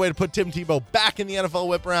found a way to put Tim Tebow back in the NFL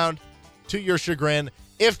whip round, to your chagrin.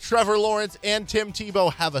 If Trevor Lawrence and Tim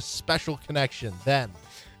Tebow have a special connection, then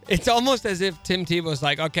It's almost as if Tim Tebow's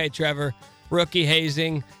like, okay, Trevor, rookie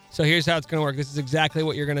hazing. So here's how it's going to work. This is exactly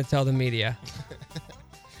what you're going to tell the media.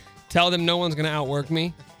 Tell them no one's going to outwork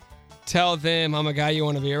me. Tell them I'm a guy you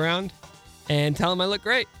want to be around. And tell them I look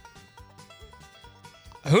great.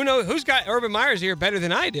 Who knows? Who's got Urban Meyer's here better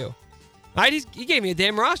than I do? He gave me a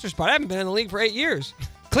damn roster spot. I haven't been in the league for 8 years.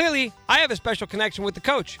 Clearly, I have a special connection with the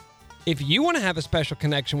coach. If you want to have a special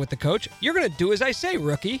connection with the coach, you're going to do as I say,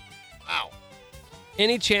 rookie. wow.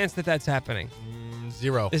 Any chance that that's happening?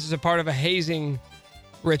 Zero. This is a part of a hazing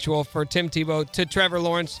ritual for Tim Tebow to Trevor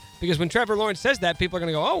Lawrence, because when Trevor Lawrence says that, people are going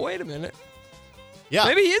to go, oh, wait a minute. Yeah.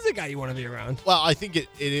 Maybe he is a guy you want to be around. Well, I think it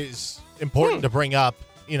is important to bring up,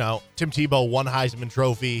 Tim Tebow, 1 Heisman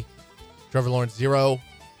Trophy, Trevor Lawrence, 0.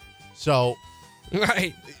 So,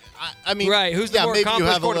 Right. I mean, Right. Who's the more maybe you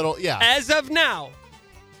accomplished have a little, As of now,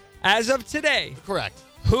 as of today, correct.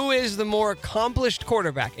 who is the more accomplished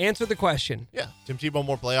quarterback? Answer the question. Yeah, Tim Tebow,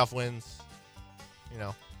 more playoff wins,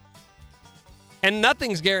 And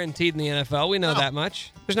nothing's guaranteed in the NFL. We know that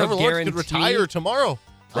much. There's Trevor no Lawrence guarantee. could retire tomorrow.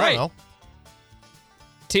 Right. I don't know.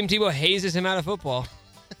 Tim Tebow hazes him out of football.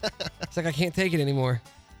 It's like, I can't take it anymore.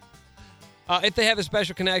 If they have a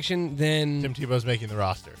special connection, then Tim Tebow's making the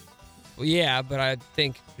roster. well, yeah, but I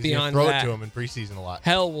think He's going beyond to throw that, it to him in preseason a lot.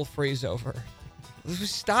 hell will freeze over.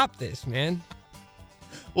 Let's stop this, man.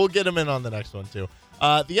 We'll get him in on the next one, too.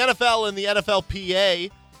 The NFL and the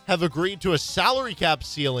NFLPA have agreed to a salary cap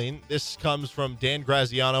ceiling. This comes from Dan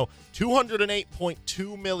Graziano,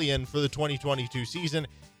 $208.2 million for the 2022 season.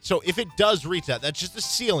 So if it does reach that, that's just a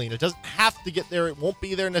ceiling. It doesn't have to get there. It won't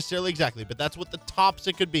be there necessarily exactly, but that's what the tops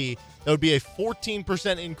it could be. That would be a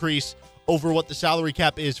 14% increase over what the salary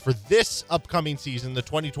cap is for this upcoming season, the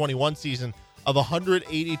 2021 season, of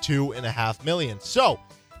 $182.5 million. So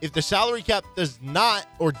if the salary cap does not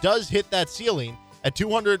or does hit that ceiling at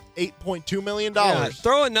 $208.2 million, Yeah,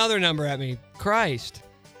 throw another number at me. Christ.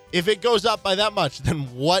 if it goes up by that much, then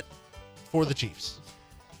what for the Chiefs?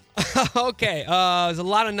 Okay, there's a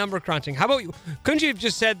lot of number crunching. How about you? Couldn't you have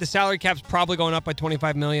just said the salary cap's probably going up by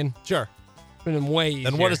 $25 million? Sure. Been way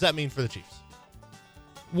easier. Then what does that mean for the Chiefs?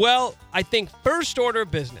 Well, I think first order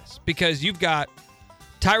of business, because you've got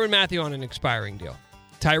Tyrann Mathieu on an expiring deal.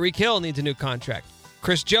 Tyreek Hill needs a new contract.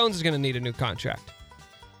 Chris Jones is going to need a new contract.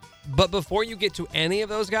 But before you get to any of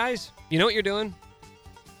those guys, you know what you're doing?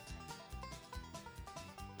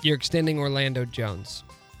 You're extending Orlando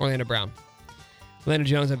Brown. Orlando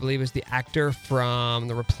Jones, I believe, is the actor from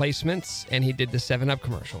The Replacements, and he did the 7-Up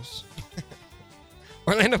commercials.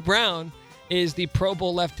 Orlando Brown is the Pro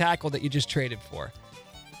Bowl left tackle that you just traded for.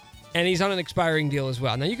 And he's on an expiring deal as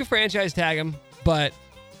well. Now, you can franchise tag him, but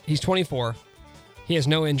he's 24. He has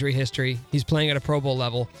no injury history. He's playing at a Pro Bowl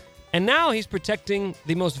level. And now he's protecting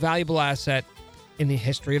the most valuable asset in the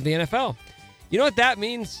history of the NFL. You know what that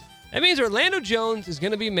means? That means Orlando Jones is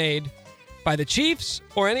going to be made by the Chiefs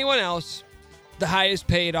or anyone else the highest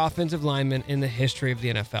paid offensive lineman in the history of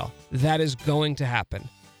the NFL. That is going to happen.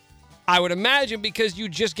 I would imagine because you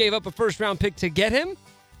just gave up a first-round pick to get him,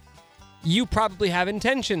 you probably have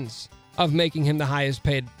intentions of making him the highest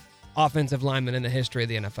paid offensive lineman in the history of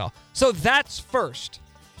the NFL. So that's first.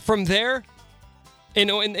 From there, in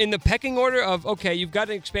the pecking order of, okay, you've got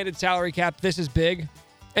an expanded salary cap, this is big.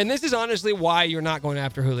 And this is honestly why you're not going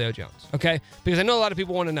after Julio Jones, okay? Because I know a lot of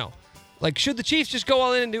people want to know. Like, should the Chiefs just go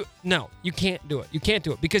all in and do it? No, you can't do it. You can't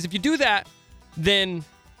do it. Because if you do that, then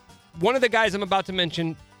one of the guys I'm about to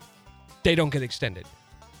mention, they don't get extended.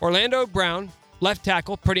 Orlando Brown, left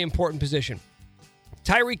tackle, pretty important position.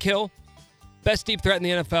 Tyreek Hill, best deep threat in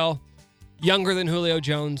the NFL, younger than Julio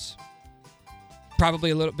Jones,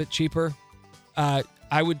 probably a little bit cheaper.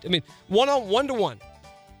 One-to-one.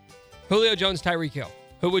 Julio Jones, Tyreek Hill.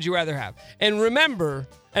 Who would you rather have? And remember,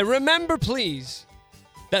 please,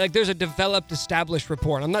 that there's a developed, established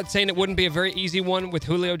rapport. And I'm not saying it wouldn't be a very easy one with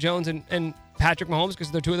Julio Jones and Patrick Mahomes because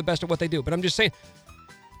they're two of the best at what they do. But I'm just saying,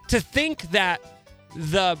 to think that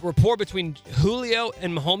the rapport between Julio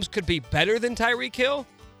and Mahomes could be better than Tyreek Hill,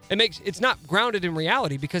 it's not grounded in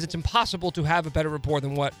reality because it's impossible to have a better rapport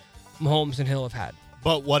than what Mahomes and Hill have had.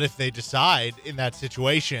 But what if they decide in that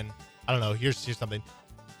situation, I don't know, here's something.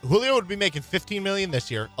 Julio would be making $15 million this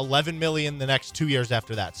year, $11 million the next 2 years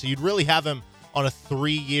after that. So you'd really have him on a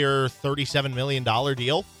 3-year, $37 million deal.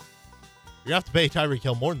 You're going to have to pay Tyreek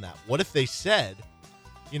Hill more than that. What if they said,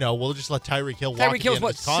 we'll just let Tyreek Hill walk at the Tyreek Hill's end of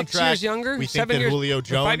what, his 6 contract. years younger? We think 7 that years, Julio or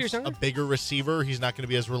 5 years Jones, younger? a bigger receiver, he's not going to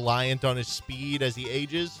be as reliant on his speed as he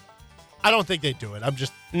ages. I don't think they do it. I'm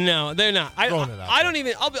just No, they're not. I Throwing it out don't there.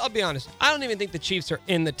 even. I'll be honest. I don't even think the Chiefs are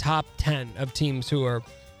in the top 10 of teams who are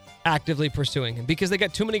actively pursuing him because they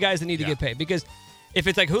got too many guys that need to get paid. Because if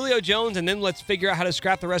it's like Julio Jones and then let's figure out how to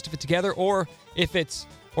scrap the rest of it together, or if it's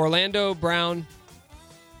Orlando Brown,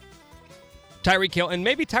 Tyreek Hill, and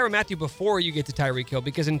maybe Tyrann Mathieu before you get to Tyreek Hill,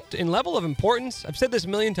 because in level of importance, I've said this a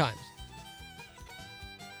million times,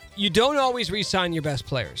 you don't always re-sign your best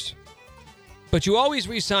players, but you always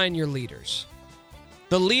re-sign your leaders.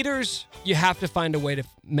 The leaders, you have to find a way to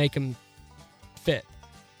make them fit.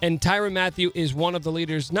 And Tyrann Mathieu is one of the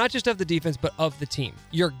leaders, not just of the defense, but of the team.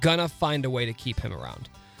 You're going to find a way to keep him around.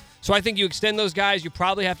 So I think you extend those guys. You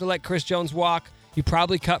probably have to let Chris Jones walk. You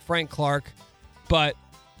probably cut Frank Clark. But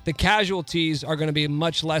the casualties are going to be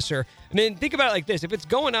much lesser. I mean, think about it like this. If it's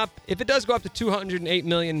going up, if it does go up to $208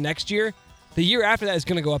 million next year, the year after that is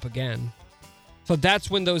going to go up again. So that's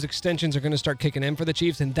when those extensions are going to start kicking in for the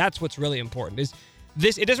Chiefs, and that's what's really important. Is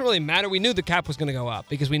this? It doesn't really matter. We knew the cap was going to go up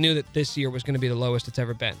because we knew that this year was going to be the lowest it's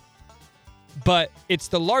ever been. But it's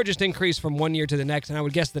the largest increase from one year to the next, and I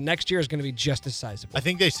would guess the next year is going to be just as sizable. I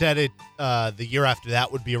think they said it. The year after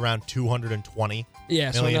that would be around $220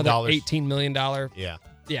 Yeah, so million. another $18 million.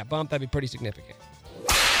 Yeah. Bump. That'd be pretty significant.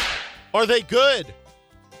 Are they good?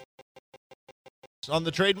 On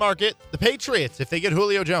the trade market, the Patriots, if they get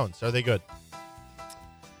Julio Jones, are they good?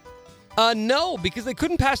 No, because they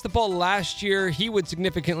couldn't pass the ball last year. He would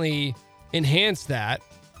significantly enhance that.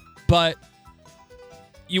 But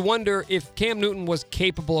you wonder if Cam Newton was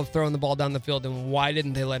capable of throwing the ball down the field, then why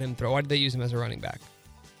didn't they let him throw? Why did they use him as a running back?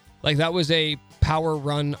 Like, that was a power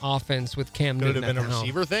run offense with Cam Could it Newton. have been a at the helm.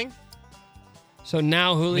 receiver thing? So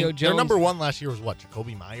now Julio Jones. Their number one last year was what?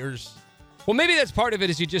 Jacoby Myers? Well, maybe that's part of it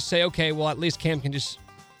is you just say, okay, well, at least Cam can just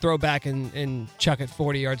throw back and chuck it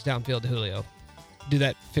 40 yards downfield to Julio. Do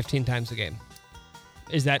that 15 times a game.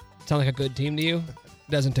 Is that sound like a good team to you?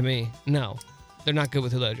 Doesn't to me. No. They're not good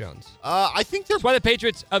with Julio Jones. I think they're... That's why the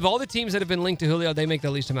Patriots, of all the teams that have been linked to Julio, they make the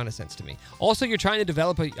least amount of sense to me. Also, you're trying to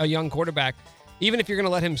develop a young quarterback. Even if you're going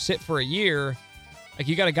to let him sit for a year, like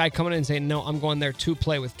you got a guy coming in and saying, no, I'm going there to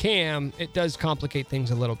play with Cam, it does complicate things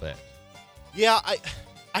a little bit. Yeah,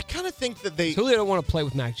 I kind of think that they... Julio don't want to play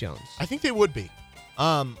with Mac Jones. I think they would be.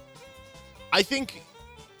 I think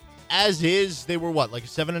as is, they were what, like a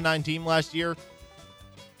 7-9 team last year?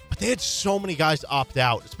 But they had so many guys opt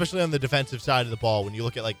out, especially on the defensive side of the ball. When you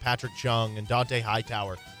look at like Patrick Chung and Dante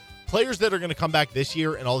Hightower, players that are going to come back this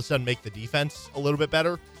year and all of a sudden make the defense a little bit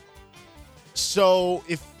better. So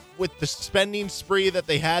if with the spending spree that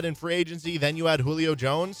they had in free agency, then you had Julio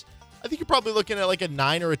Jones, I think you're probably looking at like a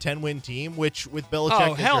 9 or a 10 win team, which with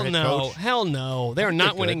Belichick as hell your head no. coach, Hell no. They're think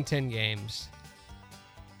not they're winning good. 10 games.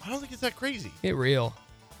 I don't think it's that crazy. Get real.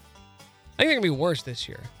 I think they're going to be worse this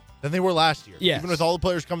year. Than they were last year. Yes. Even with all the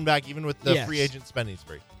players coming back, even with the Yes. free agent spending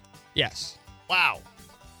spree. Yes. Wow.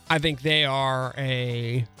 I think they are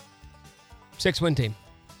a 6-win team.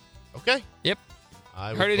 Okay. Yep. I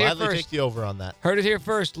Heard would it here gladly first. take the over on that. Heard it here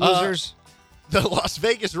first, losers. The Las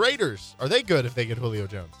Vegas Raiders, are they good if they get Julio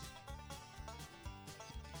Jones?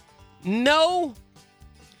 No,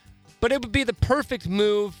 but it would be the perfect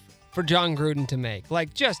move for John Gruden to make.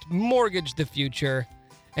 Like, just mortgage the future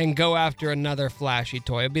and go after another flashy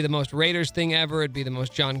toy. It'd be the most Raiders thing ever. It'd be the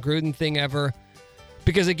most John Gruden thing ever.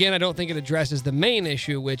 Because, again, I don't think it addresses the main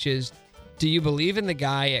issue, which is, do you believe in the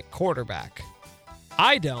guy at quarterback?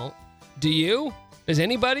 I don't. Do you? Does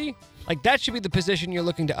anybody? Like, that should be the position you're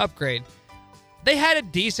looking to upgrade. They had a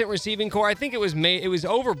decent receiving core. I think it was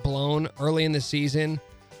overblown early in the season.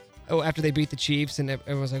 Oh, after they beat the Chiefs, and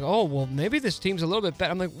everyone was like, oh, well, maybe this team's a little bit better.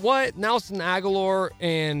 I'm like, what? Nelson Aguilar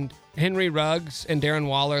and Henry Ruggs and Darren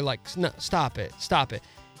Waller, like, no, stop it. Stop it.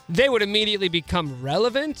 They would immediately become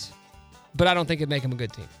relevant, but I don't think it'd make them a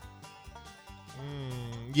good team.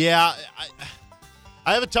 Yeah,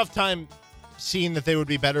 I have a tough time seeing that they would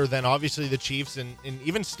be better than obviously the Chiefs and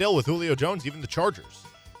even still with Julio Jones, even the Chargers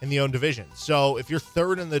in the own division. So if you're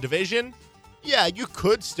third in the division, yeah, you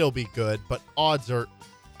could still be good, but odds are,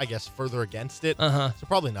 I guess, further against it. Uh-huh. So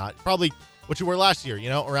probably not. Probably what you were last year,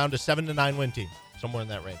 around a 7-9 win team, somewhere in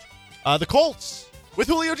that range. The Colts with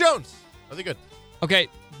Julio Jones, are they good? Okay,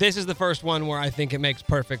 this is the first one where I think it makes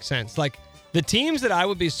perfect sense. Like, the teams that I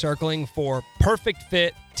would be circling for perfect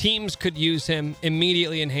fit, teams could use him,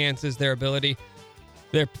 immediately enhances their ability,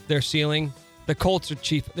 their ceiling. The Colts are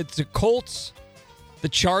cheap. It's the Colts, the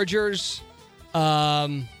Chargers,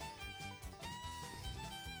 Niners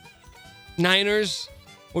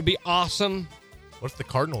would be awesome. What if the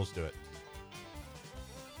Cardinals do it?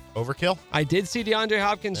 Overkill? I did see DeAndre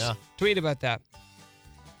Hopkins Yeah. tweet about that.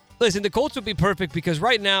 Listen, the Colts would be perfect because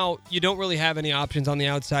right now you don't really have any options on the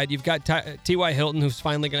outside. You've got T.Y. Hilton, who's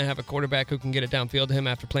finally going to have a quarterback who can get it downfield to him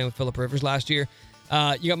after playing with Phillip Rivers last year.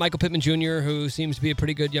 You got Michael Pittman Jr., who seems to be a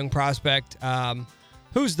pretty good young prospect.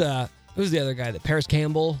 Who's the other guy? Paris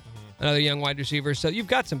Campbell, another young wide receiver. So you've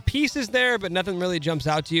got some pieces there, but nothing really jumps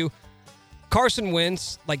out to you. Carson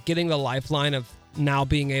Wentz, like getting the lifeline of now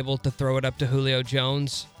being able to throw it up to Julio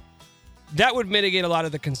Jones, that would mitigate a lot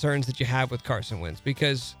of the concerns that you have with Carson Wentz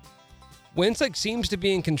because Wentz seems to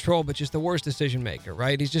be in control, but just the worst decision maker,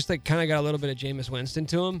 right? He's just kind of got a little bit of Jameis Winston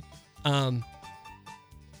to him.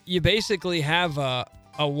 You basically have a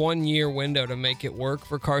 1-year window to make it work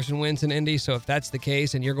for Carson Wentz in Indy. So if that's the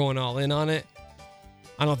case and you're going all in on it,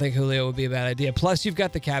 I don't think Julio would be a bad idea. Plus, you've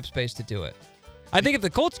got the cap space to do it. I think if the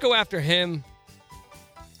Colts go after him,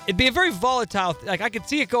 it'd be a very volatile. I could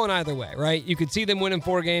see it going either way, right? You could see them winning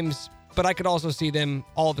 4 games, but I could also see them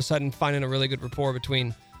all of a sudden finding a really good rapport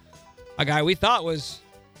between a guy we thought was,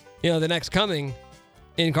 the next coming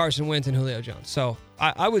in Carson Wentz and Julio Jones. So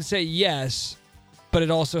I would say yes, but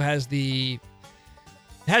it also has it's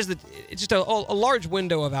just a large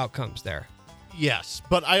window of outcomes there. Yes,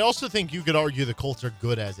 but I also think you could argue the Colts are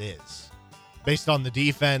good as is, based on the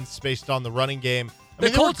defense, based on the running game. I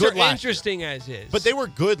mean, the Colts they were good are interesting as is. But they were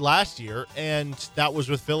good last year, and that was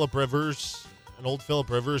with Phillip Rivers, an old Phillip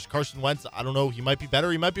Rivers. Carson Wentz, I don't know, he might be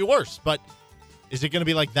better, he might be worse, but is it going to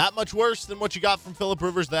be that much worse than what you got from Phillip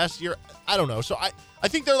Rivers last year? I don't know. So I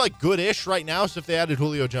think they're good-ish right now, so if they added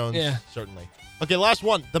Julio Jones, certainly. Okay, last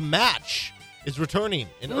one. The Match is returning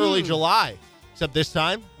in early July, except this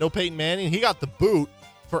time, no Peyton Manning. He got the boot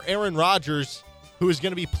for Aaron Rodgers, who is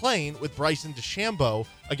going to be playing with Bryson DeChambeau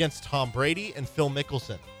against Tom Brady and Phil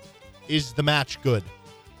Mickelson. Is the match good?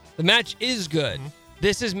 The match is good. Mm-hmm.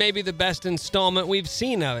 This is maybe the best installment we've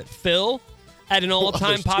seen of it. Phil, at an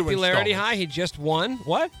all-time popularity high, he just won.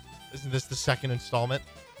 What? Isn't this the second installment?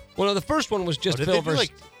 Well, no, the first one was just Phil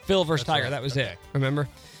versus Tiger. Right. That was it. Remember?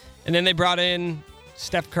 And then they brought in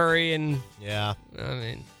Steph Curry and... Yeah. I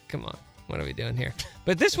mean, come on. What are we doing here?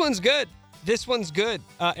 But this one's good.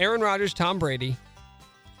 Aaron Rodgers, Tom Brady.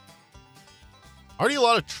 Already a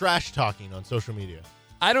lot of trash talking on social media.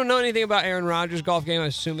 I don't know anything about Aaron Rodgers' golf game. I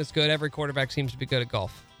assume it's good. Every quarterback seems to be good at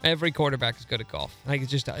golf. Every quarterback is good at golf.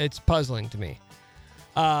 It's puzzling to me.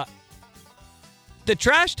 The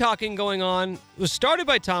trash talking going on was started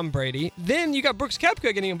by Tom Brady. Then you got Brooks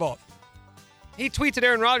Koepka getting involved. He tweets at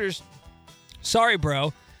Aaron Rodgers, "Sorry,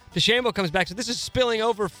 bro." DeChambeau comes back. So this is spilling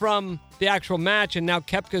over from the actual match, and now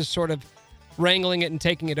Koepka's sort of wrangling it and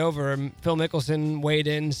taking it over. And Phil Mickelson weighed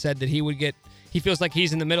in, said that he feels like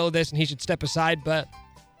he's in the middle of this and he should step aside, but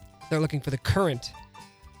they're looking for the current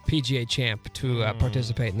PGA champ to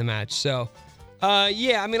participate in the match. So,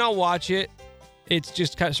 I'll watch it. It's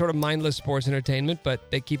just kind of sort of mindless sports entertainment,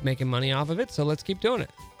 but they keep making money off of it, so let's keep doing it.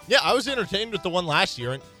 Yeah, I was entertained with the one last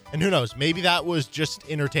year, and who knows, maybe that was just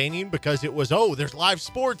entertaining because it was, there's live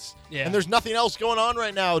sports, and there's nothing else going on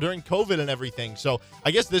right now during COVID and everything. So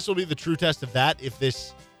I guess this will be the true test of that if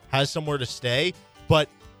this has somewhere to stay. But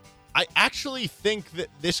I actually think that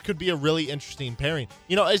this could be a really interesting pairing.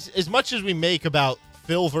 As much as we make about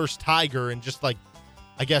Phil versus Tiger and just I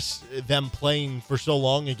guess them playing for so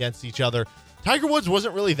long against each other, Tiger Woods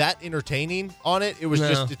wasn't really that entertaining on it. It was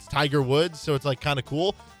it's Tiger Woods, so it's kind of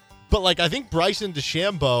cool. But I think Bryson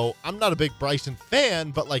DeChambeau, I'm not a big Bryson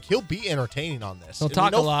fan, but he'll be entertaining on this. He'll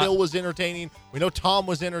talk a lot. Phil was entertaining. We know Tom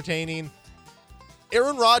was entertaining.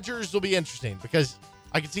 Aaron Rodgers will be interesting because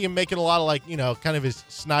I can see him making a lot of kind of his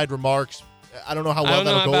snide remarks. I don't know how well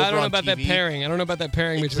that'll go over on TV. I don't know about that pairing. I don't know about that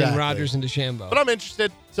pairing between Rodgers and DeChambeau. But I'm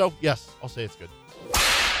interested. So, yes, I'll say it's good.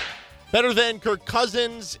 Better than Kirk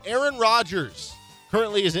Cousins, Aaron Rodgers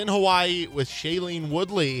currently is in Hawaii with Shailene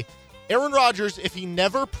Woodley. Aaron Rodgers, if he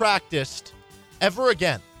never practiced ever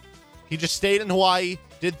again, he just stayed in Hawaii,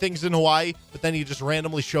 did things in Hawaii, but then he just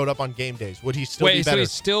randomly showed up on game days. Would he still be better? So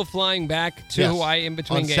he's still flying back to Hawaii in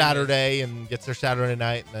between games? On Saturday and gets there Saturday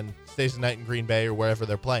night and then stays the night in Green Bay or wherever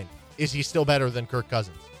they're playing. Is he still better than Kirk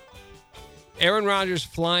Cousins? Aaron Rodgers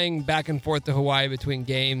flying back and forth to Hawaii between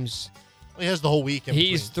games. Well, he has the whole week in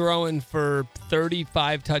He's throwing for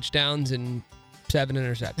 35 touchdowns and 7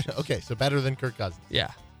 interceptions. Okay, so better than Kirk Cousins.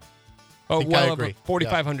 Yeah. Oh, well over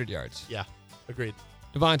 4,500 yards. Yeah, agreed.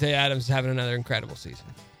 Devontae Adams is having another incredible season.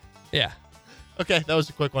 Yeah. Okay, that was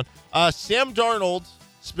a quick one. Sam Darnold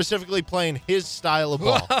specifically playing his style of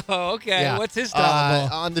ball. Whoa, okay. Yeah. What's his style of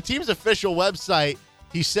ball? On the team's official website,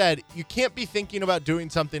 he said, "You can't be thinking about doing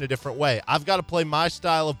something a different way. I've got to play my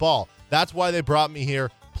style of ball. That's why they brought me here.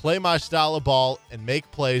 play my style of ball, and make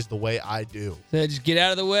plays the way I do. So just get out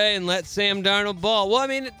of the way and let Sam Darnold ball. Well, I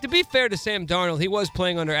mean, to be fair to Sam Darnold, he was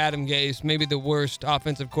playing under Adam Gase, maybe the worst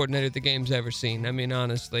offensive coordinator the game's ever seen. I mean,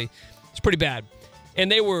 honestly, it's pretty bad.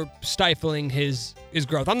 And they were stifling his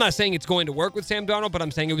growth. I'm not saying it's going to work with Sam Darnold, but I'm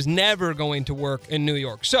saying it was never going to work in New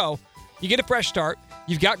York. So you get a fresh start.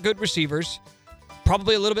 You've got good receivers.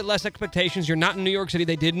 Probably a little bit less expectations. You're not in New York City.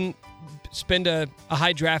 They didn't spend a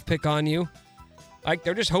high draft pick on you. Like,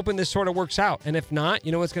 they're just hoping this sort of works out. And if not,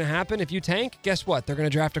 you know what's going to happen? If you tank, guess what? They're going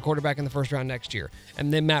to draft a quarterback in the first round next year.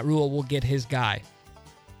 And then Matt Rule will get his guy.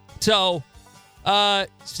 So,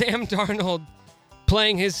 Sam Darnold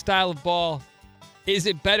playing his style of ball, is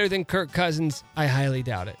it better than Kirk Cousins? I highly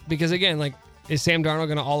doubt it. Because, again, like, is Sam Darnold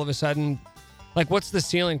going to all of a sudden, like, what's the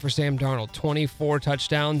ceiling for Sam Darnold? 24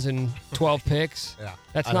 touchdowns and 12 picks? Yeah,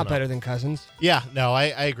 That's not better than Cousins. Yeah, no, I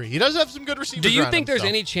agree. He does have some good receivers. Do you around think there's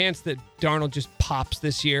himself. any chance that Darnold just pops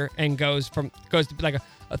this year and goes to like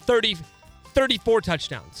a 34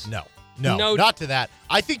 touchdowns? No, not to that.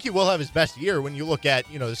 I think he will have his best year when you look at,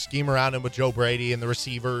 the scheme around him with Joe Brady and the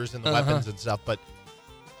receivers and the weapons and stuff. But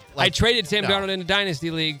I traded Sam Darnold in a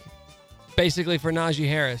dynasty league, basically for Najee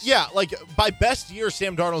Harris. Yeah, like by best year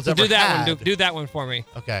Sam Darnold's So ever do that had. one. Do that one for me.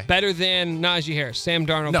 Okay. Better than Najee Harris. Sam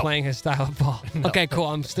Darnold playing his style of ball. Okay, cool.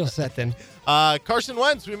 I'm still set then. Carson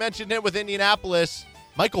Wentz, we mentioned it with Indianapolis.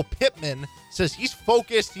 Michael Pittman says he's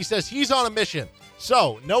focused. He says he's on a mission.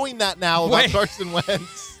 So, knowing that now about Carson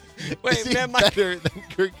Wentz, is he better than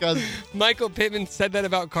Kirk Cousins? Michael Pittman said that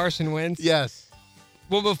about Carson Wentz? Yes.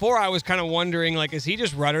 Well, before I was kind of wondering, like, is he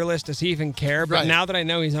just rudderless? Does he even care? But now that I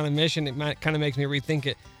know he's on a mission, it kind of makes me rethink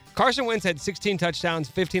it. Carson Wentz had 16 touchdowns,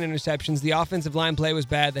 15 interceptions. The offensive line play was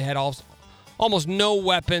bad. They had almost no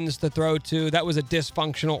weapons to throw to. That was a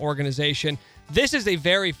dysfunctional organization. This is a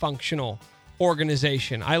very functional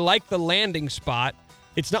organization. I like the landing spot.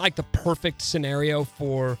 It's not like the perfect scenario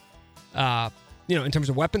for, in terms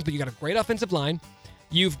of weapons, but you got a great offensive line.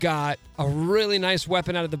 You've got a really nice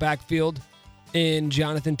weapon out of the backfield in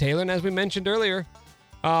Jonathan Taylor. And as we mentioned earlier,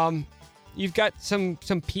 you've got some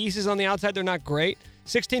pieces on the outside. They're not great.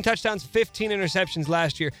 16 touchdowns, 15 interceptions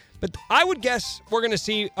last year. But I would guess we're going to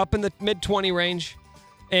see up in the mid-20 range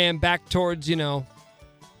and back towards,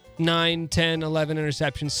 9, 10, 11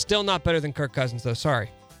 interceptions. Still not better than Kirk Cousins, though. Sorry.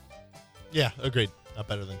 Yeah, agreed. Not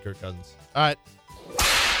better than Kirk Cousins. All right.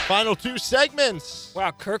 Final two segments.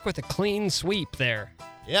 Wow, Kirk with a clean sweep there.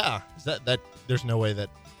 Yeah. Is that there's no way that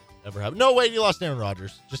ever happened. No way you lost Aaron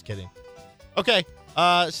Rodgers. Just kidding. Okay.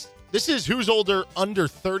 This is Who's Older Under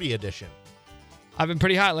 30 edition. I've been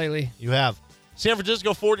pretty hot lately. You have San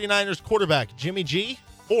Francisco 49ers quarterback Jimmy G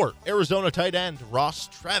or Arizona tight end Ross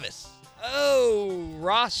Travis. Oh,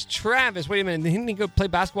 Ross Travis. Wait a minute. Didn't he go play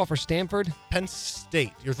basketball for Stanford? Penn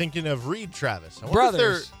State. You're thinking of Reed Travis. I wonder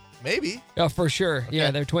Brothers. if they're, maybe. Oh, for sure. Okay.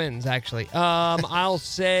 Yeah, they're twins, actually. I'll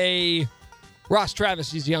say Ross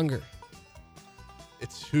Travis is younger.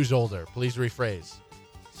 It's Who's Older. Please rephrase.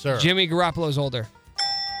 Sir. Jimmy Garoppolo's older.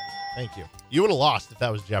 Thank you. You would have lost if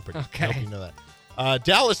that was Jeopardy. Okay. I hope you know that.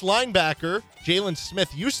 Dallas linebacker Jalen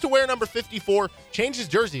Smith used to wear number 54, changed his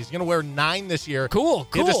jersey. He's going to wear 9 this year. Cool.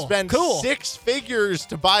 He had to spend 6 figures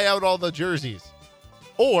to buy out all the jerseys.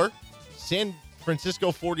 Or San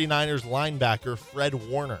Francisco 49ers linebacker Fred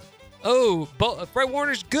Warner. Oh, Fred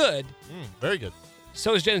Warner's good. Very good.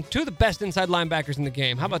 So is Jalen. Two of the best inside linebackers in the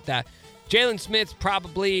game. How about that? Jalen Smith's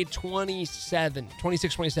probably 26,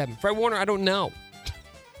 27. Fred Warner, I don't know.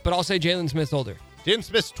 But I'll say Jalen Smith's older. Jalen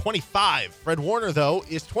Smith's 25. Fred Warner, though,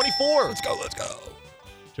 is 24. Let's go.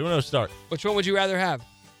 2-0 start. Which one would you rather have?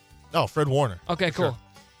 Oh, Fred Warner. Okay, cool.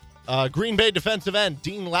 Sure. Green Bay defensive end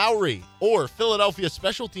Dean Lowry or Philadelphia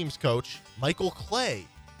special teams coach Michael Clay.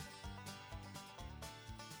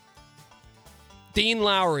 Dean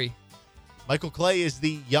Lowry. Michael Clay is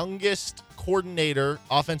the youngest coordinator,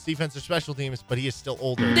 offense, defense, or special teams, but he is still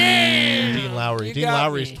older. Damn! Dean Lowry. You Dean got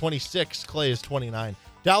Lowry me. is 26. Clay is 29.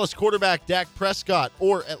 Dallas quarterback Dak Prescott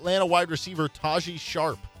or Atlanta wide receiver Tajee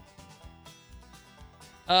Sharp.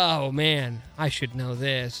 Oh, man. I should know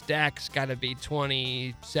this. Dak's got to be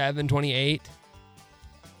 27, 28.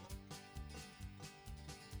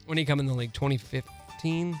 When did he come in the league?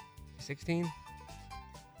 2015? 16?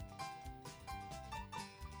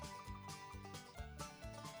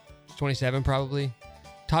 It's 27 probably.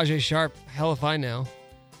 Tajee Sharp, hell if I know.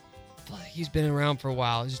 He's been around for a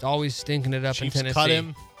while. He's just always stinking it up Chiefs in Tennessee. cut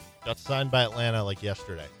him. Got signed by Atlanta like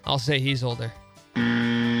yesterday. I'll say he's older.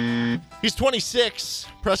 He's 26.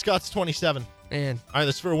 Prescott's 27. Man. All right,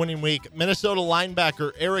 this is for a winning week. Minnesota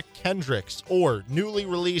linebacker Eric Kendricks or newly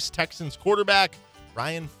released Texans quarterback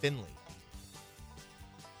Ryan Finley.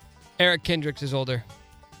 Eric Kendricks is older.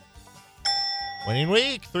 Winning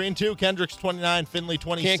week, 3-2. Kendricks 29, Finley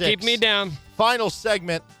 26. Can't keep me down. Final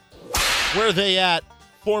segment. Where they at?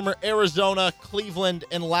 Former Arizona, Cleveland,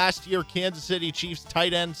 and last year Kansas City Chiefs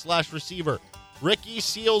tight end / receiver Ricky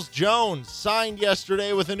Seals-Jones signed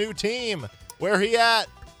yesterday with a new team. Where he at?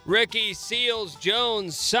 Ricky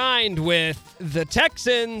Seals-Jones signed with the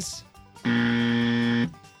Texans.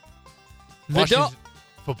 Washington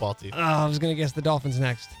football team. I was going to guess the Dolphins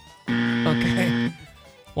next. Okay.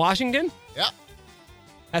 Washington? Yeah.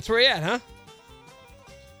 That's where he at, huh?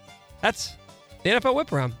 That's the NFL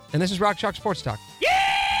Whip Around. And this is Rock Chalk Sports Talk.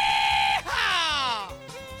 Yeehaw!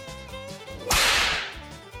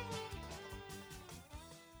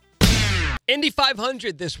 Indy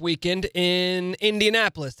 500 this weekend in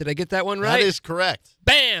Indianapolis. Did I get that one right? That is correct.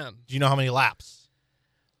 Bam! Do you know how many laps?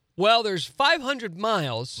 Well, there's 500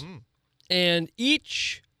 miles, and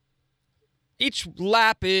each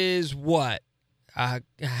lap is what?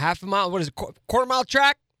 Half a mile? What is it? Quarter mile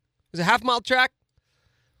track? Is it half mile track?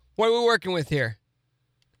 What are we working with here?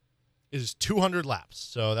 It is 200 laps.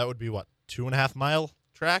 So that would be what? 2.5 mile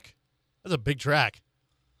track? That's a big track.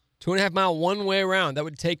 2.5 mile one way around. That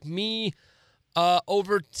would take me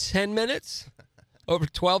over 10 minutes, over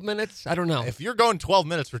 12 minutes. I don't know. If you're going 12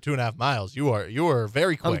 minutes for 2.5 miles, you are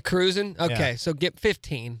very quick. I'm cruising. Okay, Yeah. so get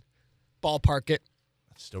 15. Ballpark it.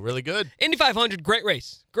 That's still really good. Indy 500, great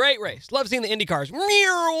race. Great race. Love seeing the Indy cars.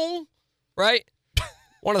 Meow. Right?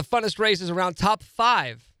 One of the funnest races around. Top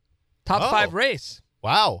five Oh. race.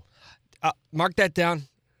 Wow. Mark that down.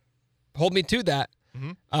 Hold me to that.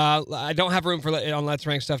 I don't have room for on Let's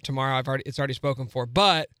Rank stuff tomorrow. It's already spoken for.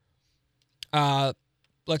 But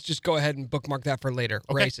let's just go ahead and bookmark that for later.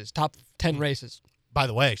 Okay. Races. Top 10 races. By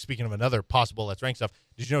the way, speaking of another possible Let's Rank stuff,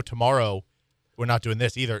 did you know tomorrow we're not doing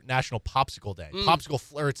this either? National Popsicle Day.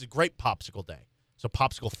 It's a grape popsicle day. So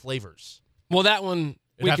popsicle flavors. Well, that one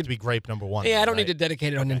It'd have to be grape number one. Yeah, I don't right? need to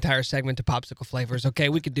dedicate an entire segment to popsicle flavors. Okay,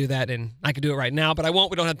 we could do that, and I could do it right now, but I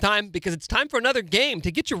won't. We don't have time because it's time for another game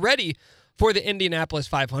to get you ready for the Indianapolis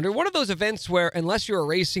 500. One of those events where, unless you're a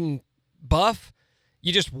racing buff,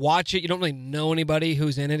 you just watch it. You don't really know anybody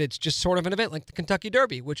who's in it. It's just sort of an event like the Kentucky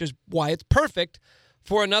Derby, which is why it's perfect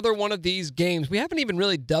for another one of these games. We haven't even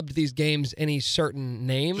really dubbed these games any certain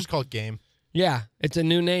name. Just call it game. Yeah, it's a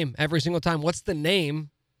new name every single time. What's the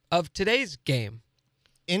name of today's game?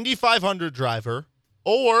 Indy 500 driver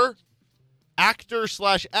or actor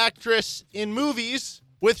 / actress in movies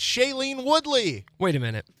with Shailene Woodley. Wait a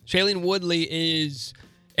minute. Shailene Woodley is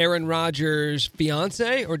Aaron Rodgers'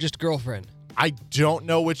 fiance or just girlfriend? I don't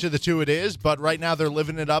know which of the two it is, but right now they're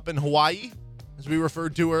living it up in Hawaii, as we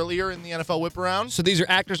referred to earlier in the NFL Whip Around. So these are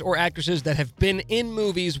actors or actresses that have been in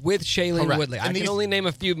movies with Shailene Correct. Woodley. And I these- can only name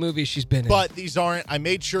a few movies she's been in. But I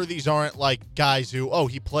made sure these aren't like guys who,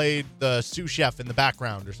 he played the sous chef in the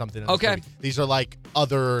background or something. In this Okay. movie. These are like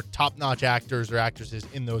other top-notch actors or actresses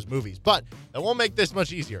in those movies. But that won't make this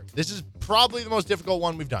much easier. This is probably the most difficult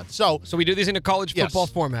one we've done. So we do these in a college Yes. football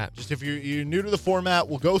format. just if you're new to the format,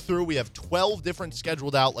 we'll go through. We have 12 different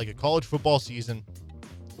scheduled out like a college football season.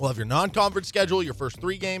 We'll have your non-conference schedule, your first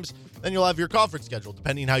 3 games. Then you'll have your conference schedule.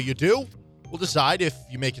 Depending how you do, we'll decide if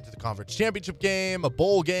you make it to the conference championship game, a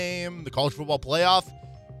bowl game, the college football playoff.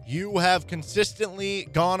 You have consistently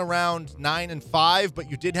gone around 9-5, but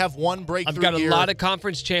you did have one breakthrough I've got a year. lot of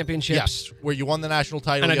conference championships. Yes, where you won the national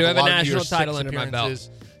title. And I You do have a lot of national your title 6 under my belt. appearances.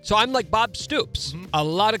 So I'm like Bob Stoops. A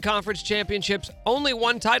lot of conference championships, only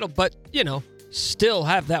one title, but, still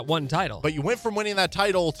have that one title. But you went from winning that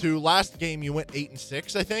title to last game you went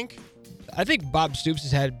 8-6, I think. I think Bob Stoops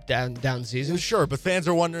has had down seasons. Sure, but fans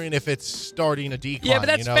are wondering if it's starting a decline. Yeah, but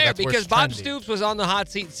that's fair where because it's Bob trending. Stoops was on the hot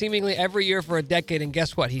seat seemingly every year for a decade, and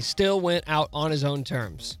guess what? He still went out on his own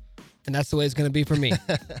terms. And that's the way it's going to be for me.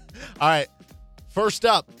 All right. First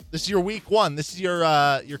up, this is your week 1. This is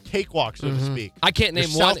your cakewalk, so to speak. I can't Your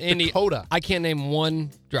name one South Dakota. I can't name one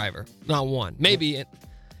driver. Not one. Maybe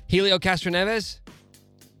Helio Castroneves.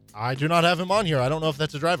 I do not have him on here. I don't know if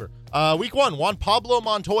that's a driver. Week 1, Juan Pablo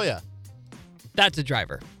Montoya. That's a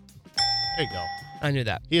driver. There you go. I knew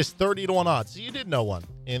that. He has 30-1 odds. So you did know one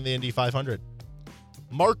in the Indy 500.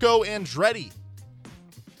 Marco Andretti.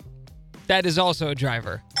 That is also a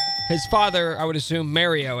driver. His father, I would assume,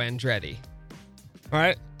 Mario Andretti. All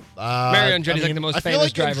right? Mario Andretti's like the most I feel famous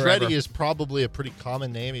like driver Andretti ever. is probably a pretty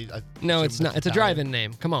common name. No, it's not. It's a drive-in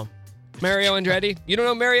name. Come on. Mario Andretti. You don't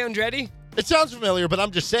know Mario Andretti? It sounds familiar, but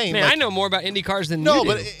I'm just saying. Man, like, I know more about Indy cars than No, you do.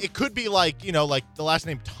 but it could be like the last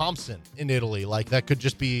name Thompson in Italy. Like that could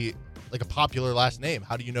just be like a popular last name.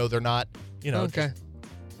 How do you know they're not, Okay. just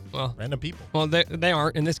Well, random people? they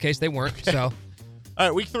aren't. In this case, they weren't. So All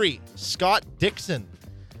right, week 3, Scott Dixon.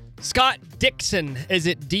 Scott Dixon. Is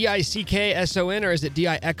it Dickson or is it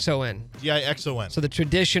Dixon? Dixon. So the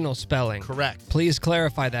traditional spelling. Correct. Please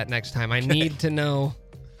clarify that next time. I need to know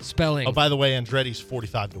spelling. Oh, by the way, Andretti's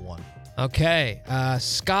 45-1. Okay.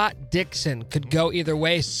 Scott Dixon could go either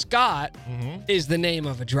way. Scott is the name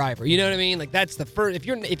of a driver. You know what I mean? Like that's the first.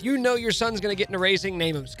 If you know your son's gonna get into racing,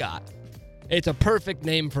 name him Scott. It's a perfect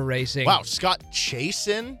name for racing. Wow, Scott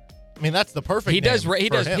Chasin? I mean, that's the perfect He name does. He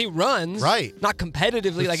for does. him. He runs. Right. Not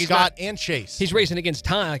competitively. Like he's Scott not, and Chase. He's racing against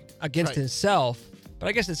time, against Right. himself. But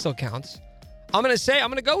I guess it still counts. I'm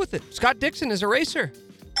gonna go with it. Scott Dixon is a racer.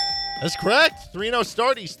 That's correct. 3-0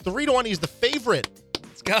 start. He's 3-1. He's the favorite.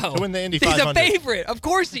 Let's go. To win the Indy He's 500. a favorite. Of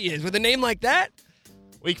course he is. With a name like that.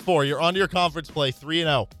 Week 4, you're on to your conference play,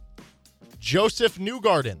 3-0. Joseph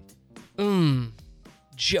Newgarden.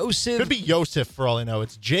 Joseph. Could be Yosef for all I know.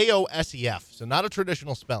 It's Josef, so not a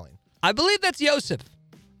traditional spelling. I believe that's Yosef.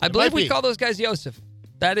 I It believe might we be. call those guys Yosef.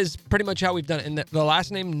 That is pretty much how we've done it. And the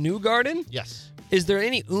last name Newgarden, Yes. is there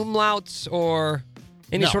any umlauts or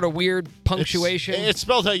any No. sort of weird punctuation? It's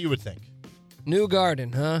spelled how you would think.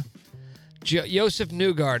 Newgarden, huh? Yosef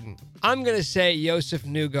Newgarden. I'm going to say Yosef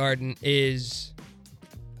Newgarden is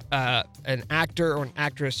an actor or an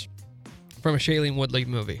actress from a Shailene Woodley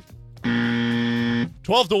movie.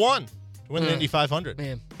 12-1 to win the Indy 500.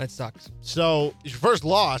 Man, that sucks. So it's your first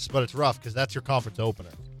loss, but it's rough because that's your conference opener.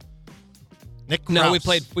 Nick Krause. No,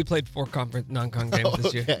 we played 4 conference non-con games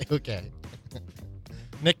this year. Okay.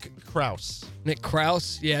 Nick Krause. Nick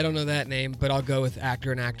Krause. Yeah, I don't know that name, but I'll go with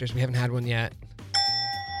actor and actress. We haven't had one yet.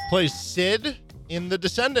 Plays Sid in The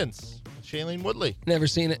Descendants. Shailene Woodley. Never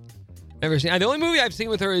seen it. Never seen it. The only movie I've seen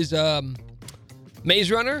with her is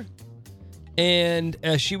Maze Runner, and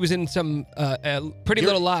she was in some Pretty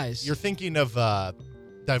Little Lies. You're thinking of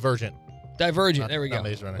Divergent. Divergent. Not- there we not go.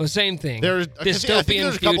 Maze Runner. Well, same thing. There's I think Dystopian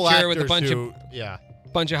there's a couple future with a actors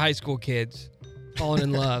bunch of high school kids falling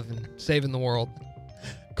in love and saving the world.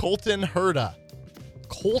 Colton Herta.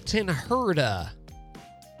 Colton Herta.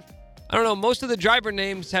 I don't know. Most of the driver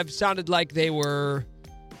names have sounded like they were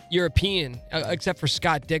European, except for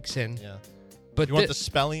Scott Dixon. Yeah. But You want the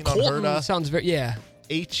spelling on Colton Herta? sounds very Herta.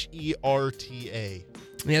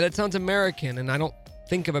 Yeah, that sounds American, and I don't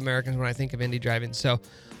think of Americans when I think of Indy driving. So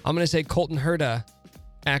I'm going to say Colton Herta,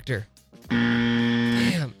 actor.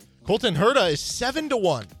 Damn. Colton Herta is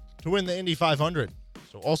 7-1 to win the Indy 500.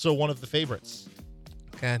 So also one of the favorites.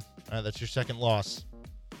 Okay. All right, that's your second loss.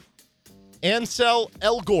 Ansel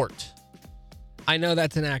Elgort. I know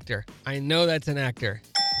that's an actor.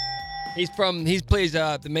 He plays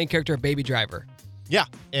the main character of Baby Driver. Yeah,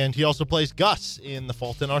 and he also plays Gus in The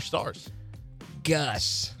Fault in Our Stars.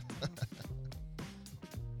 Gus.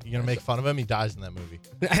 You gonna make fun of him? He dies in that movie.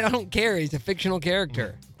 I don't care. He's a fictional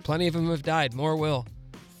character. Plenty of them have died. More will.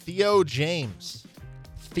 Theo James.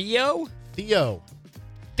 Theo? Theo.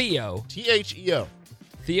 Theo. Theo.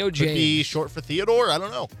 Theo Could James. be short for Theodore. I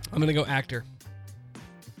don't know. I'm going to go actor.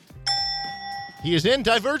 He is in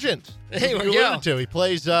Divergent. Hey, You where we go? alluded to. He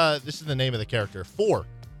plays. This is the name of the character. 4.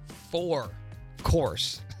 4. Of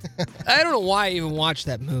course. I don't know why I even watched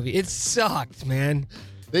that movie. It sucked, man.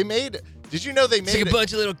 They made. Did you know they It's made? like a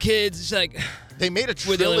bunch of little kids. It's like, They made a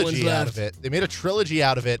We're the only trilogy ones out left. of it. They made a trilogy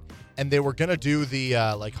out of it, and they were gonna do the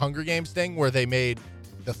like Hunger Games thing where they made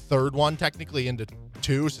the third one technically into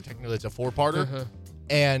 2, so technically it's a 4-parter, Uh-huh.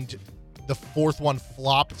 and the 4th one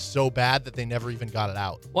flopped so bad that they never even got it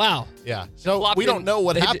out. wow. Yeah, so Flopped we don't in- know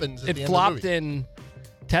what it- happens. At It the end flopped of the movie. in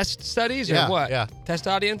test studies or Yeah, what? yeah. Test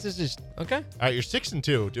audiences? Just, okay. All right, you're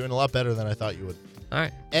 6-2, doing a lot better than I thought you would. All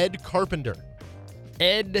right. Ed Carpenter.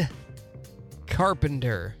 Ed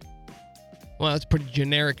Carpenter. Well, that's a pretty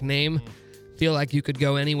generic name. Feel like you could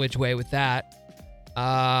go any which way with that.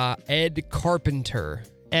 Ed Carpenter.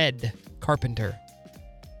 Ed Carpenter.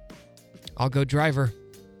 I'll go driver.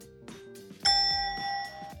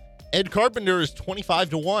 Ed Carpenter is 25-1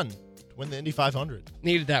 to win the Indy 500.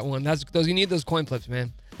 Needed that one. You need those coin flips,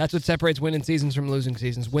 man. That's what separates winning seasons from losing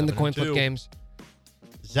seasons. Win the coin flip 7-2. games.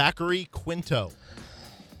 Zachary Quinto.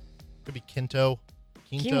 Could be Quinto.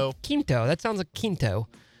 Quinto. That sounds like Quinto.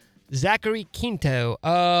 Zachary Quinto.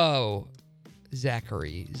 Oh,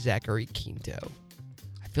 Zachary Quinto.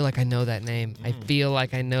 I feel like I know that name.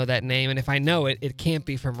 And if I know it, it can't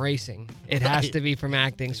be from racing. It has Right. to be from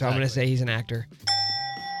acting. So I'm going to Exactly. say he's an actor.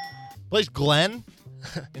 Plays Glenn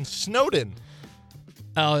in Snowden.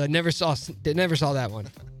 Oh, I never saw that one.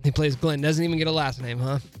 He plays Glenn. Doesn't even get a last name,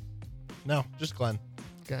 huh? No, just Glenn.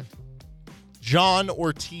 Okay. John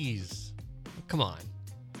Ortiz. Come on.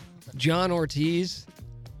 John Ortiz.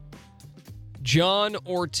 You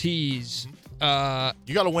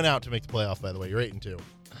got to win out to make the playoff, by the way. You're 8-2.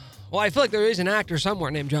 Well, I feel like there is an actor somewhere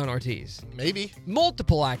named John Ortiz. Maybe.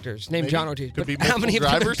 Multiple actors named Maybe. John Ortiz. Could be But how many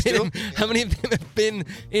multiple of them drivers, have been, how many of them have been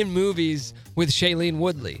in movies with Shailene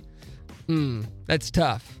Woodley? That's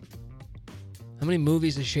tough. How many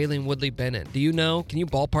movies has Shailene Woodley been in? Do you know? Can you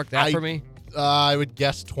ballpark that for me? I would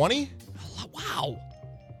guess 20. Wow.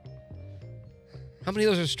 How many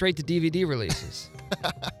of those are straight to DVD releases?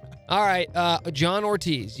 All right, John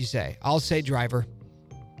Ortiz, you say. I'll say driver.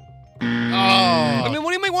 Oh. I mean,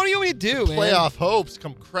 what do you want me to do, man? Playoff hopes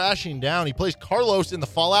come crashing down. He plays Carlos in the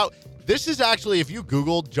Fallout. This is actually, if you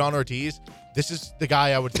Googled John Ortiz, this is the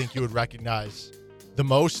guy I would think you would recognize the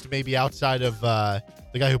most, maybe outside of the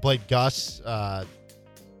guy who played Gus,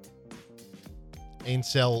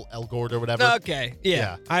 Ansel Elgort or whatever. Okay,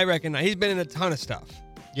 yeah, I recognize. He's been in a ton of stuff.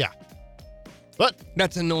 Yeah. But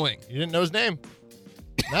That's annoying. you didn't know his name.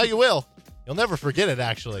 Now you will. You'll never forget it,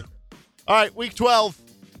 actually. All right, week 12.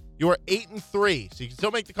 You are 8-3, so you can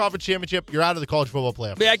still make the conference championship. You're out of the college football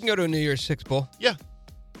playoff. But yeah, I can go to a New Year's Six Bowl. Yeah.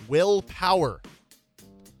 Willpower.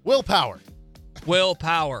 Willpower.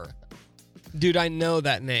 Willpower. Dude, I know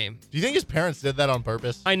that name. Do you think his parents did that on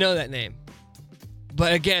purpose? I know that name.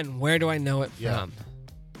 But again, where do I know it Yeah. from?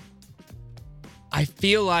 I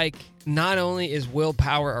feel like not only is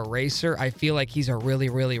Willpower a racer, I feel like he's a really,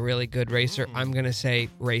 really, really good racer. I'm going to say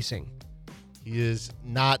racing. He is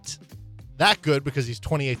not that good because he's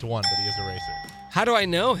 28-1, but he is a racer. How do I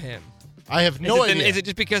know him? I have no idea. Is it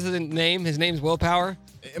just because of the name? His name's Willpower?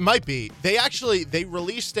 It might be. They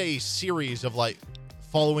released a series of like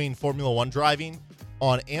following Formula One driving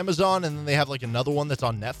on Amazon, and then they have like another one that's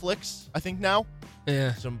on Netflix, I think now.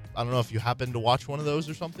 Yeah. So I don't know if you happen to watch one of those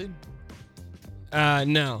or something.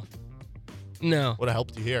 No. Would have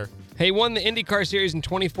helped you here. Hey, won the IndyCar Series in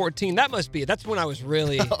 2014. That must be it. That's when I was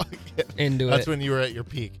really into That's it. when you were at your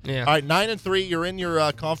peak. Yeah. All right, 9-3. You're in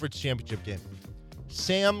your conference championship game.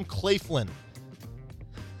 Sam Claflin.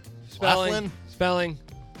 Spelling. Claflin.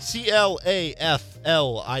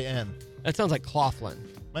 That sounds like Claflin.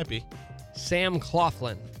 Might be. Sam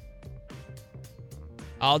Claflin.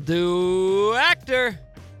 I'll do actor.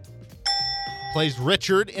 Plays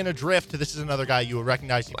Richard in Adrift. This is another guy you would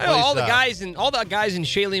recognize. He Well, plays, all the guys in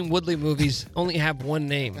Shailene Woodley movies only have one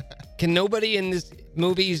name. Can nobody in this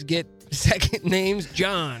movies get second names?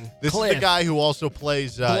 John. This Cliff. is the guy who also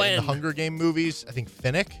plays in the Glenn. Hunger Game movies. I think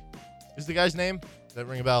Finnick is the guy's name. Does that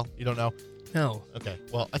ring a bell? You don't know? No. Okay.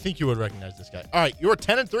 Well, I think you would recognize this guy. All right. You're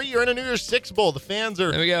 10-3. You're in a New Year's Six Bowl. The fans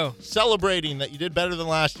are There we go. celebrating that you did better than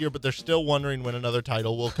last year, but they're still wondering when another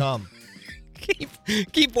title will come.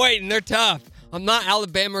 Keep waiting. They're tough. I'm not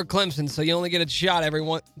Alabama or Clemson, so you only get a shot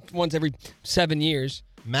once every 7 years.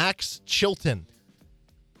 Max Chilton.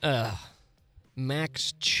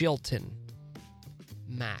 Max Chilton.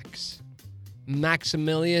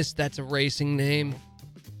 Maximilius, that's a racing name.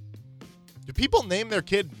 Do people name their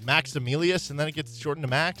kid Maximilius and then it gets shortened to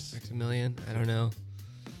Max? Maximilian, I don't know.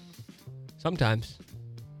 Sometimes.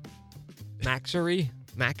 Maxery?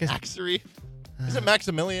 Maxery? Is it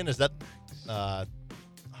Maximilian? Is that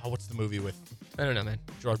what's the movie with I don't know, man.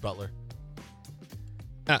 Gerard Butler?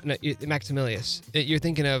 No, Maximilius. You're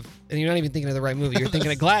thinking of, and you're not even thinking of the right movie. You're thinking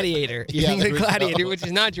of Gladiator. You're Yeah, thinking of there we Gladiator, go. which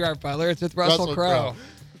is not Gerard Butler. It's with Russell Crowe.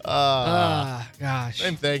 Gosh.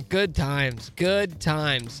 Same thing. Good times. Good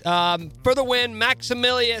times. For the win,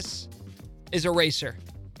 Maximilius is a racer.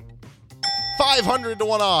 500 to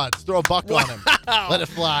 1 odds. Throw a buck on him. Let it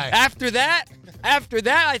fly. After that,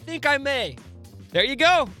 I think I may. There you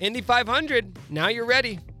go. Indy 500. Now you're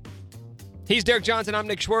ready. He's Derek Johnson. I'm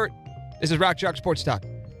Nick Schwert. This is Rock Chalk Sports Talk.